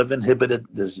 there's a lot of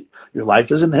your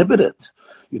life is inhibited.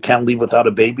 You can't leave without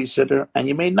a babysitter, and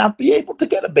you may not be able to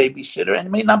get a babysitter, and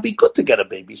it may not be good to get a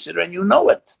babysitter, and you know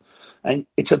it. And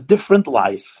it's a different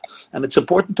life, and it's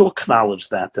important to acknowledge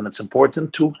that, and it's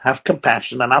important to have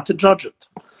compassion and not to judge it.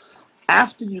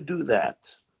 After you do that,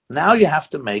 now you have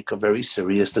to make a very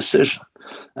serious decision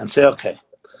and say, okay,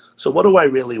 so what do I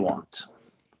really want?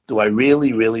 Do I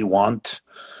really, really want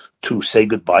to say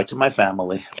goodbye to my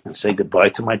family and say goodbye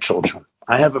to my children?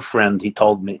 I have a friend, he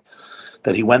told me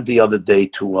that he went the other day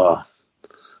to a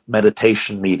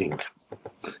meditation meeting.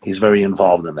 He's very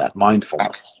involved in that,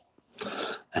 mindfulness.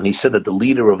 And he said that the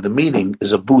leader of the meeting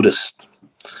is a Buddhist.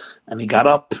 And he got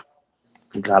up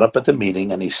at the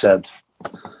meeting and he said,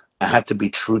 I had to be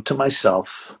true to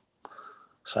myself.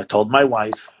 So I told my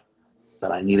wife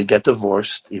that I need to get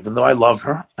divorced, even though I love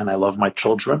her and I love my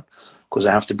children, because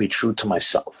I have to be true to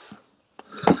myself.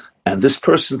 And this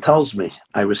person tells me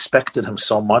I respected him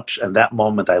so much, and that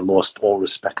moment I lost all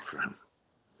respect for him.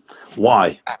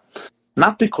 Why?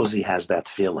 Not because he has that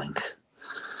feeling,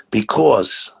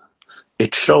 because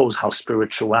it shows how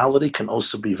spirituality can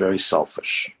also be very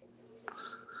selfish.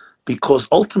 Because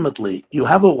ultimately, you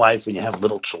have a wife and you have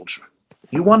little children.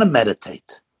 You want to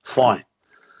meditate, fine.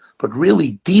 But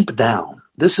really, deep down,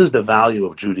 this is the value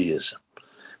of Judaism.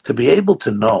 To be able to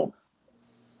know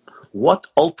what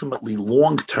ultimately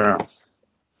long-term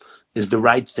is the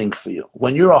right thing for you.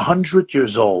 When you're 100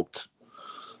 years old,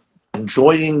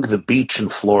 enjoying the beach in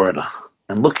Florida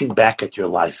and looking back at your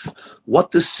life,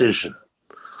 what decision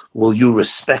will you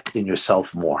respect in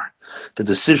yourself more? The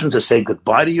decision to say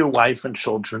goodbye to your wife and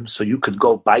children so you could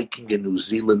go biking in New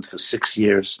Zealand for 6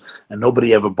 years and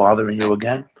nobody ever bothering you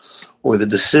again? Or the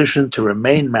decision to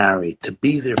remain married, to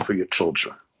be there for your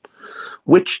children?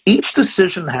 Which each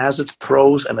decision has its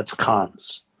pros and its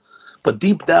cons. But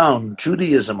deep down,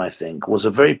 Judaism, I think, was a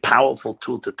very powerful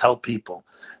tool to tell people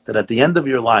that at the end of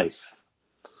your life,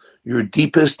 your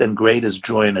deepest and greatest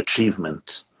joy and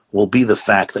achievement will be the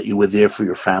fact that you were there for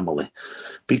your family.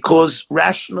 Because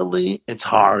rationally, it's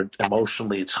hard.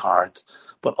 Emotionally, it's hard.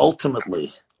 But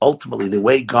ultimately, the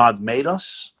way God made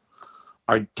us,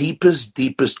 our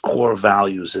deepest core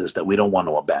values is that we don't want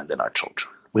to abandon our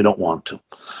children. We don't want to.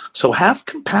 So have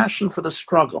compassion for the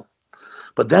struggle,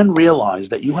 but then realize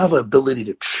that you have an ability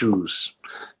to choose.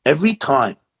 Every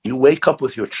time you wake up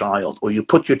with your child, or you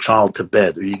put your child to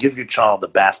bed, or you give your child a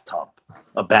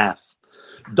bath,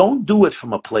 don't do it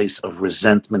from a place of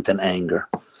resentment and anger.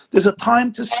 There's a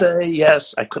time to say,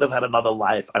 yes, I could have had another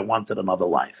life. I wanted another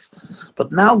life.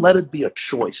 But now let it be a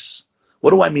choice.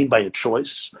 What do I mean by a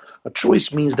choice? A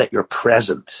choice means that you're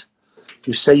present.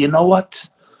 You say, you know what?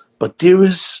 But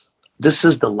this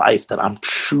is the life that I'm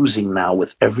choosing now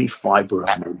with every fiber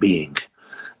of my being.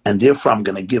 And therefore, I'm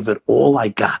going to give it all I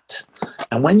got.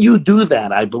 And when you do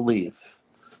that, I believe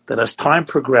that as time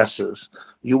progresses,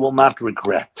 you will not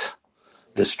regret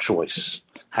this choice.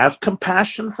 Have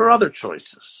compassion for other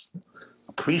choices.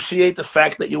 Appreciate the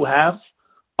fact that you have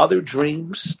other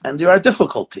dreams and there are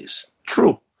difficulties.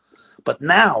 True. But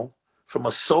now, from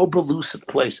a sober, lucid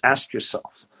place, ask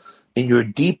yourself, in your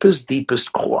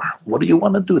deepest core, what do you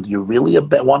want to do? Do you really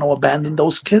want to abandon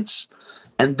those kids?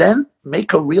 And then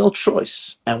make a real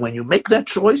choice. And when you make that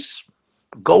choice,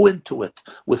 go into it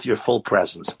with your full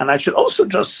presence. And I should also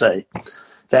just say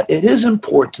that it is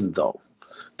important, though,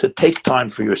 to take time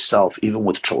for yourself, even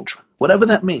with children. Whatever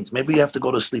that means. Maybe you have to go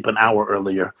to sleep an hour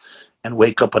earlier and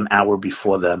wake up an hour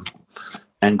before them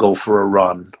and go for a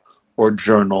run or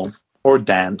journal or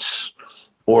dance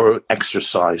or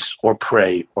exercise or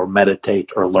pray or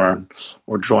meditate or learn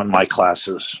or join my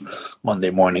classes Monday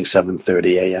morning,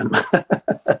 7:30 a.m.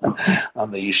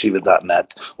 on the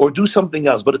yeshiva.net, or do something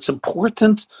else. But it's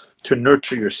important to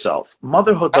nurture yourself.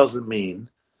 Motherhood doesn't mean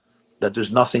that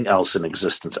there's nothing else in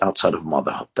existence outside of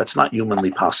motherhood. That's not humanly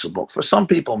possible. For some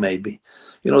people, maybe.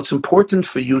 It's important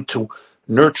for you to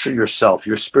nurture yourself,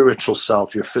 your spiritual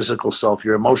self, your physical self,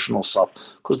 your emotional self,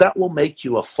 because that will make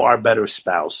you a far better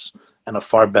spouse and a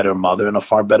far better mother and a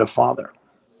far better father.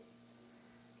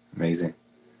 Amazing.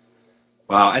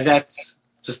 Wow. And that's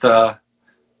just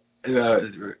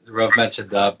Rav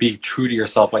mentioned be true to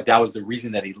yourself. Like that was the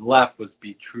reason that he left, was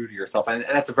be true to yourself. And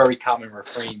that's a very common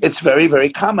refrain. It's very, very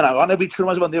common. I want to be true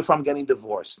to myself, therefore I'm getting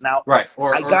divorced. Now, right.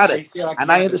 I got it.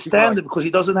 And I understand it because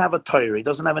he doesn't have a Torah. He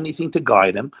doesn't have anything to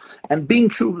guide him. And being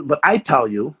true, but I tell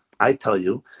you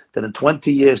that in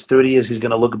 20 years, 30 years, he's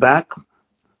going to look back.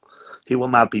 He will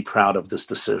not be proud of this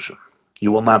decision.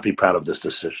 You will not be proud of this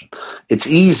decision. It's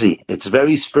easy. It's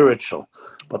very spiritual.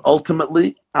 But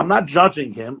ultimately, I'm not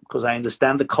judging him because I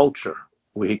understand the culture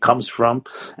where he comes from,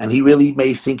 and he really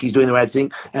may think he's doing the right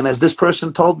thing. And as this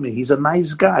person told me, he's a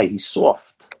nice guy. He's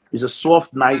soft. He's a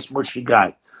soft, nice, mushy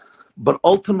guy. But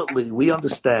ultimately, we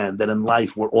understand that in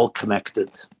life, we're all connected.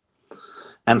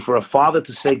 And for a father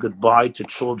to say goodbye to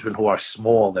children who are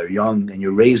small, they're young, and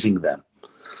you're raising them,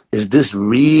 is this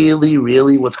really,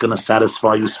 really what's going to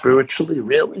satisfy you spiritually?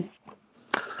 Really?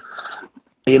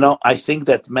 I think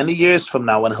that many years from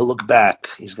now, when he'll look back,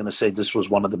 he's going to say, this was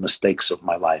one of the mistakes of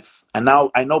my life. And now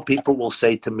I know people will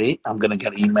say to me, I'm going to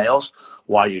get emails,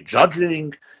 why are you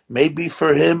judging? Maybe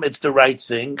for him, it's the right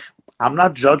thing. I'm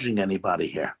not judging anybody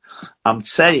here. I'm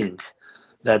saying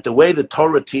that the way the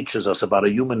Torah teaches us about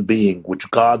a human being,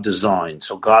 which God designed,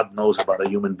 so God knows about a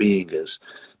human being, is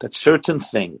that certain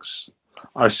things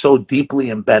are so deeply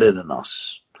embedded in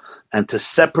us. And to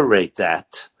separate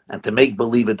that and to make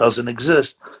believe it doesn't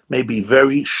exist may be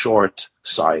very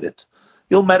short-sighted.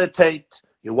 You'll meditate,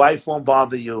 your wife won't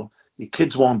bother you, your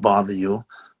kids won't bother you,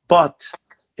 but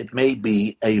it may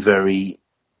be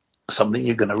something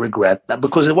you're going to regret,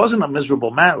 because it wasn't a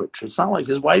miserable marriage. It's not like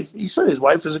he said his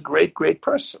wife is a great, great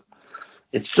person.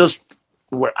 It's just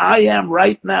where I am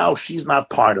right now, she's not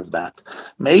part of that.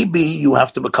 Maybe you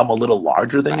have to become a little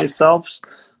larger than yourself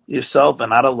and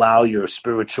not allow your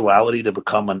spirituality to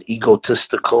become an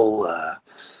egotistical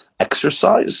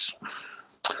exercise.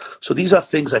 So these are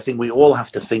things I think we all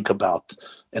have to think about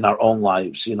in our own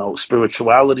lives.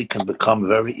 Spirituality can become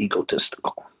very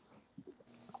egotistical.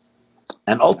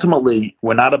 And ultimately,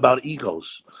 we're not about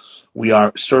egos. We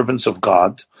are servants of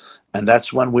God, and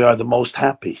that's when we are the most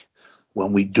happy,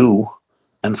 when we do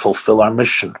and fulfill our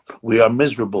mission. We are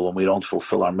miserable when we don't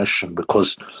fulfill our mission,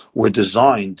 because we're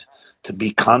designed to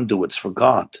be conduits for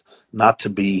God, not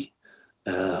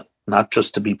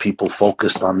just to be people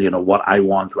focused on what I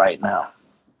want right now.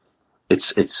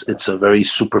 It's a very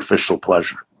superficial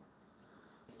pleasure.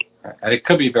 And it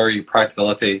could be very practical.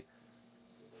 Let's say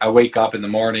I wake up in the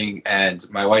morning and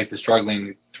my wife is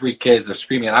struggling. 3 kids are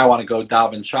screaming, and I want to go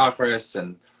daven Shachris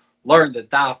and learn the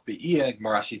Daf B'iyah,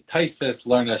 Marashi Taisvis,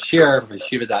 learn a shir for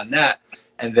yeshiva.net,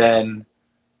 and then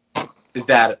is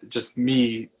that just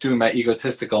me doing my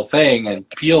egotistical thing and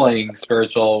feeling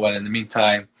spiritual when in the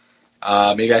meantime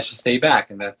maybe I should stay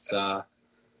back, and that's going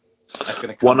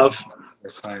to come up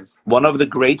first times. One of the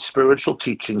great spiritual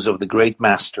teachings of the great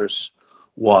masters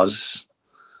was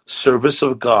service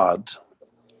of God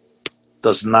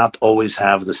does not always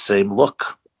have the same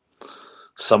look.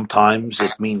 Sometimes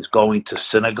it means going to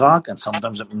synagogue, and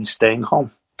sometimes it means staying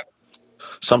home.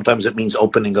 Sometimes it means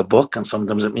opening a book, and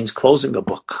sometimes it means closing a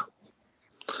book.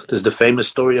 There's the famous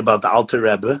story about the Alter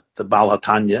Rebbe, the Baal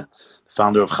HaTanya,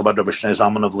 founder of Chabad Rebbe Shnei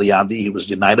Zalman of Liadi. He was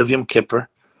the night of Yom Kippur.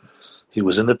 He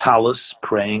was in the talis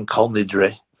praying Kol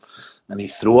Nidre, and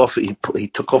he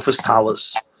took off his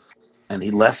talis, and he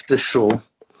left the shul.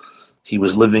 He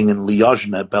was living in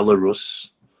Lyozhne,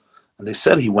 Belarus, and they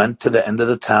said he went to the end of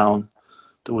the town.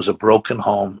 There was a broken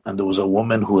home, and there was a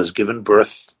woman who has given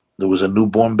birth. There was a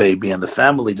newborn baby, and the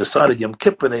family decided Yom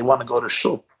Kippur they want to go to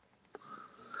shul.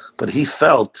 But he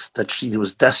felt that she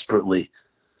was desperately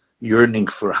yearning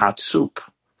for hot soup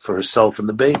for herself and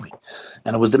the baby.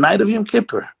 And it was the night of Yom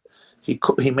Kippur. He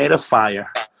made a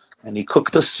fire, and he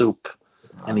cooked a soup,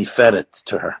 and he fed it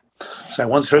to her. So I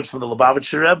once heard from the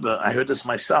Lubavitcher Rebbe, I heard this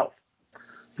myself.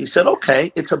 He said,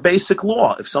 okay, it's a basic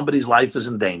law. If somebody's life is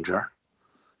in danger,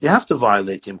 you have to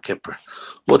violate Yom Kippur.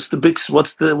 Why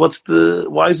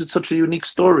is it such a unique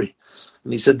story?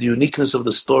 And he said the uniqueness of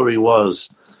the story was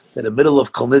that in the middle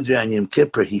of Kol Nidre and Yom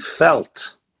Kippur, he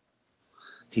felt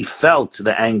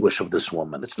the anguish of this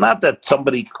woman. It's not that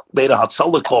somebody made a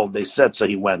Hatzalah call, they said, so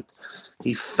he went.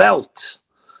 He felt,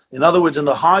 in other words, in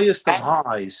the highest of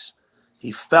highs,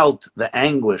 he felt the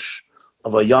anguish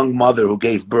of a young mother who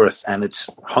gave birth and its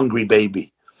hungry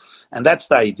baby. And that's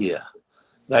the idea.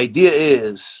 The idea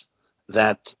is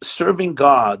that serving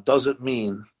God doesn't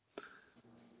mean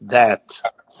that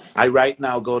I right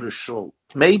now go to shul.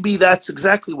 Maybe that's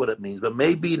exactly what it means, but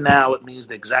maybe now it means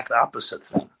the exact opposite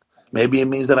thing. Maybe it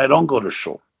means that I don't go to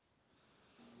shul.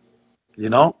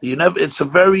 It's a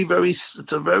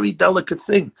very delicate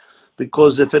thing,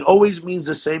 because if it always means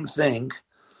the same thing,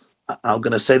 I'm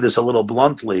going to say this a little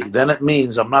bluntly, then it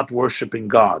means I'm not worshiping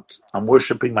God. I'm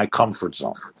worshiping my comfort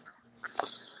zone.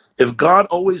 If God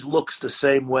always looks the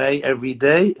same way every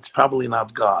day, it's probably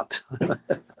not God.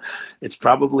 It's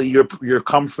probably your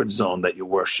comfort zone that you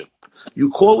worship. You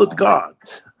call it God.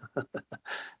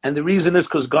 And the reason is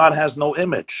because God has no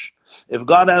image. If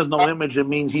God has no image, it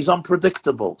means he's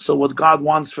unpredictable. So what God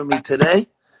wants from me today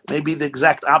may be the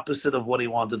exact opposite of what he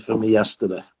wanted from me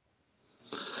yesterday.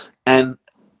 And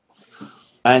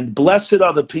blessed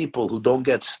are the people who don't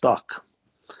get stuck.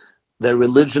 Their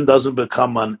religion doesn't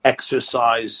become an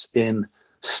exercise in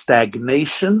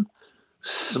stagnation,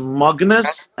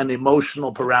 smugness, and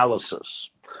emotional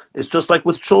paralysis. It's just like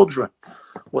with children.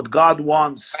 What God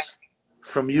wants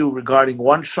from you regarding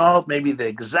one child may be the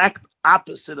exact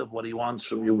opposite of what he wants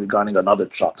from you regarding another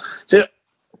child. So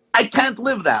I can't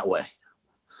live that way.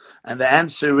 And the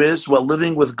answer is, well,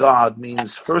 living with God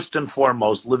means first and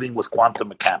foremost living with quantum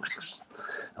mechanics.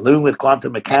 And living with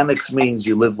quantum mechanics means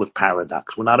you live with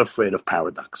paradox. We're not afraid of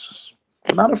paradoxes.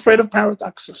 We're not afraid of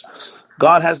paradoxes.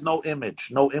 God has no image.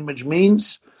 No image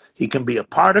means he can be a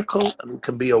particle and he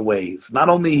can be a wave. Not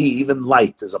only he, even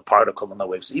light is a particle and a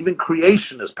wave. So even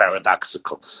creation is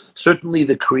paradoxical. Certainly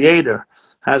the creator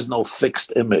has no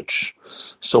fixed image.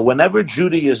 So whenever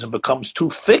Judaism becomes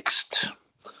too fixed,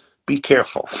 be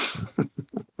careful.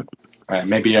 Right,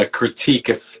 maybe a critique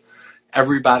if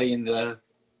everybody in the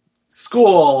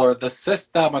school or the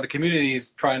system or the community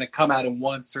is trying to come out in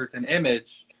one certain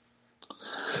image.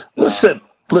 Listen,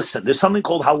 there's something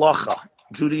called halacha.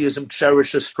 Judaism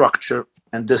cherishes structure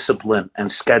and discipline and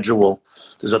schedule.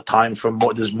 There's a time for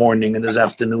there's morning and there's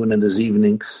afternoon and there's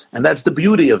evening. And that's the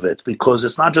beauty of it, because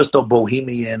it's not just a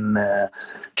bohemian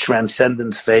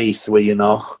transcendent faith where,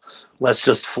 let's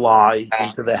just fly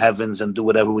into the heavens and do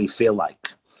whatever we feel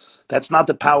like. That's not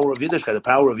the power of Yiddishkeit. The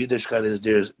power of Yiddishkeit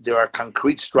is there are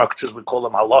concrete structures, we call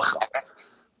them halacha.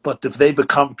 But if they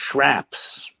become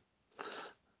traps,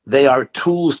 they are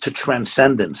tools to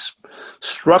transcendence.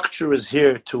 Structure is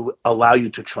here to allow you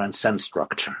to transcend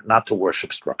structure, not to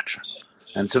worship structure.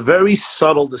 And it's a very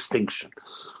subtle distinction.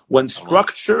 When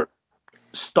structure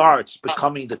starts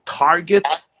becoming the target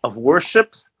of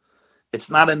worship, it's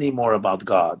not anymore about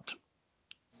God.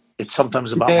 It's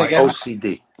sometimes about my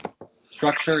OCD.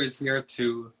 Structure is here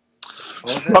to...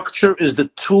 Structure is the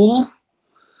tool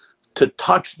to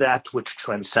touch that which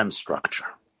transcends structure.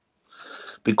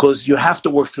 Because you have to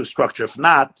work through structure. If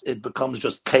not, it becomes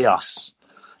just chaos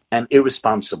and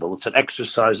irresponsible. It's an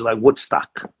exercise like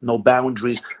Woodstock, no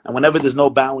boundaries. And whenever there's no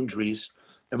boundaries,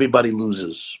 everybody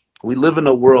loses. We live in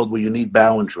a world where you need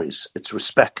boundaries. It's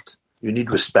respect. You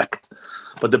need respect.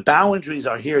 But the boundaries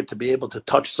are here to be able to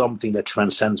touch something that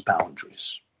transcends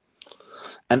boundaries.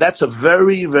 And that's a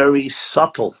very, very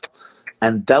subtle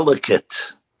and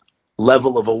delicate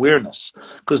level of awareness,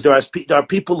 because there are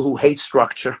people who hate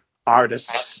structure,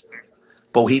 artists,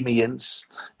 bohemians,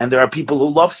 and there are people who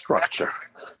love structure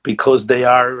because they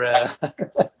are,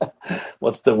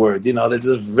 what's the word? You know, they're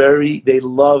just they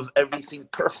love everything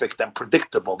perfect and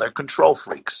predictable. They're control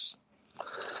freaks.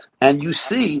 And you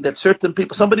see that certain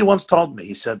people, somebody once told me,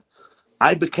 he said,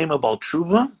 I became a Baal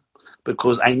Tshuva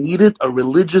because I needed a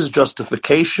religious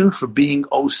justification for being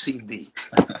OCD.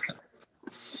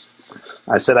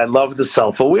 I said, I love the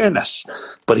self-awareness.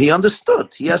 But he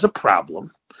understood. He has a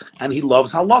problem. And he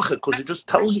loves halacha because he just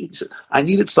tells you, he said, I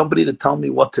needed somebody to tell me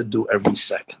what to do every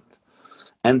second.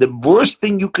 And the worst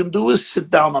thing you can do is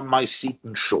sit down on my seat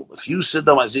in shul. If you sit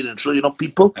down on my seat in shul, you know,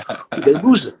 people, they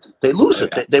lose it. They lose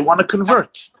it. They want to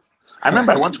convert. I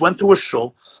remember I once went to a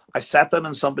shul. I sat down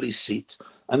in somebody's seat,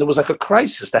 and there was like a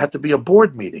crisis. There had to be a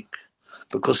board meeting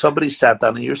because somebody sat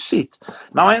down in your seat.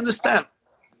 Now, I understand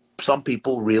some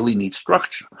people really need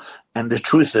structure. And the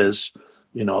truth is,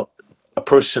 you know, a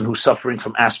person who's suffering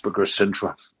from Asperger's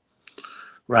syndrome,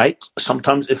 right?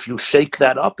 Sometimes if you shake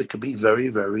that up, it can be very,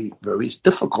 very, very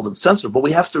difficult and sensitive. But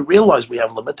we have to realize we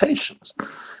have limitations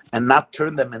and not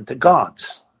turn them into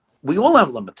gods. We all have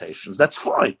limitations. That's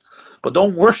fine. But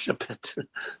don't worship it.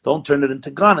 Don't turn it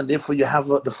into God. And therefore you have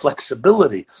the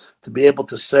flexibility to be able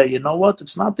to say, you know what?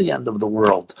 It's not the end of the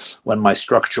world when my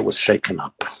structure was shaken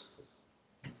up.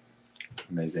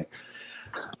 Amazing.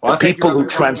 Well, people who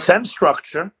transcend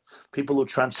structure,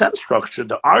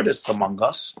 the artists among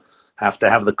us, have to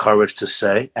have the courage to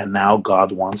say, and now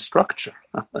God wants structure.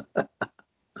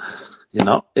 You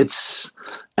know,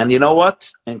 and you know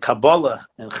what? In Kabbalah,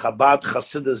 in Chabad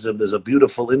Hasidism, there's a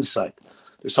beautiful insight.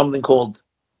 There's something called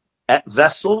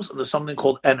vessels, and there's something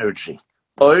called energy.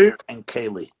 Oir and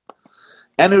Keli.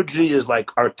 Energy is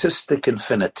like artistic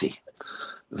infinity.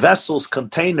 Vessels,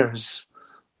 containers,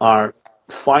 are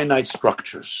finite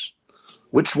structures.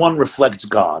 Which one reflects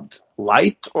God?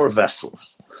 Light or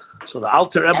vessels? So the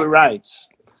Alter Rebbe writes,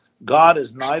 God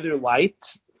is neither light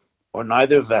or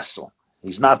neither vessel.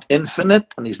 He's not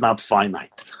infinite and he's not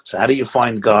finite. So how do you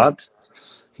find God?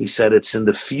 He said it's in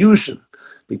the fusion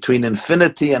between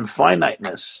infinity and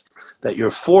finiteness that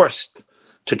you're forced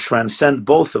to transcend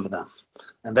both of them.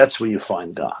 And that's where you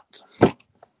find God.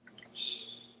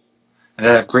 And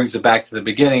that brings it back to the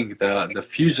beginning, the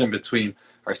fusion between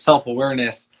our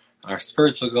self-awareness, our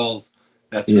spiritual goals.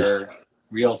 That's where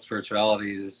real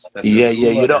spirituality is.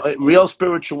 Real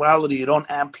spirituality, you don't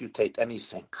amputate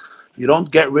anything. You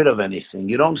don't get rid of anything.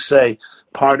 You don't say,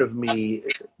 part of me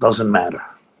doesn't matter.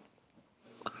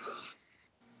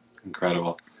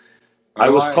 Incredible. I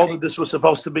was told that this was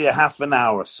supposed to be a half an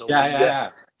hour. So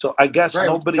So I guess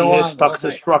nobody here stuck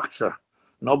to structure.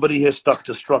 Nobody here stuck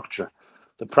to structure.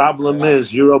 The problem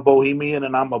is you're a bohemian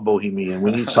and I'm a bohemian. We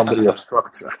need somebody of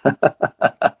structure.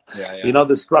 You know,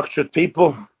 the structured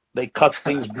people, they cut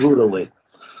things brutally.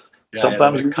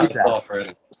 Sometimes you need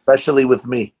that, especially with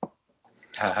me.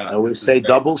 I always say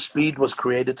double speed was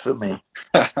created for me.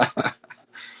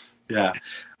 Yeah.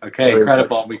 Okay,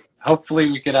 incredible.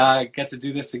 Hopefully we could get to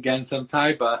do this again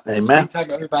sometime. But Amen. Anytime,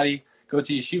 everybody, go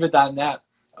to yeshiva.net.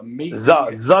 Amazing.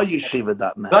 The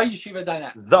yeshiva.net. The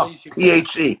yeshiva.net. The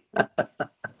T-H-E.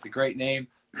 It's a great name.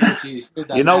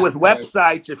 You know, with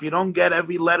websites, if you don't get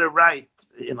every letter right,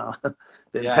 you know,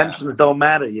 the intentions don't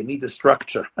matter. You need the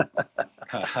structure.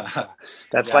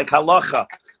 That's like halacha.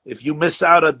 If you miss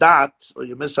out a dot or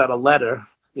you miss out a letter,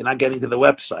 you're not getting to the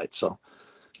website. So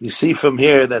you see from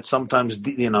here that sometimes,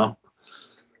 you know,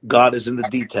 God is in the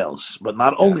details, but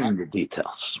not only in the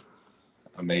details.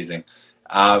 Amazing.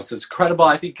 So it's incredible.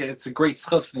 I think it's a great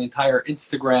schus for the entire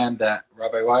Instagram that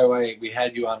Rabbi YY, we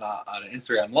had you on an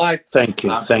Instagram Live. Thank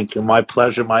you. Thank you. My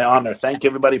pleasure, my honor. Thank you,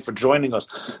 everybody, for joining us.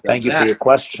 Thank you for your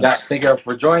questions. Yes, thank you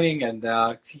for joining, and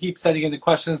keep sending in the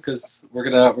questions because we're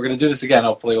gonna do this again.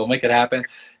 Hopefully, we'll make it happen.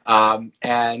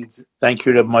 And thank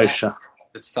you to Moshe.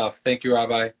 Good stuff. Thank you,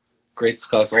 Rabbi. Great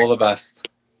schus. All the best.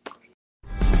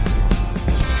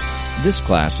 This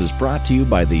class is brought to you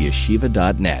by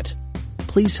theyeshiva.net.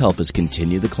 Please help us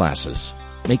continue the classes.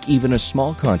 Make even a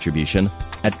small contribution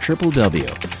at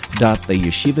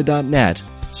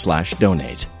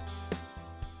www.theyeshiva.net/donate.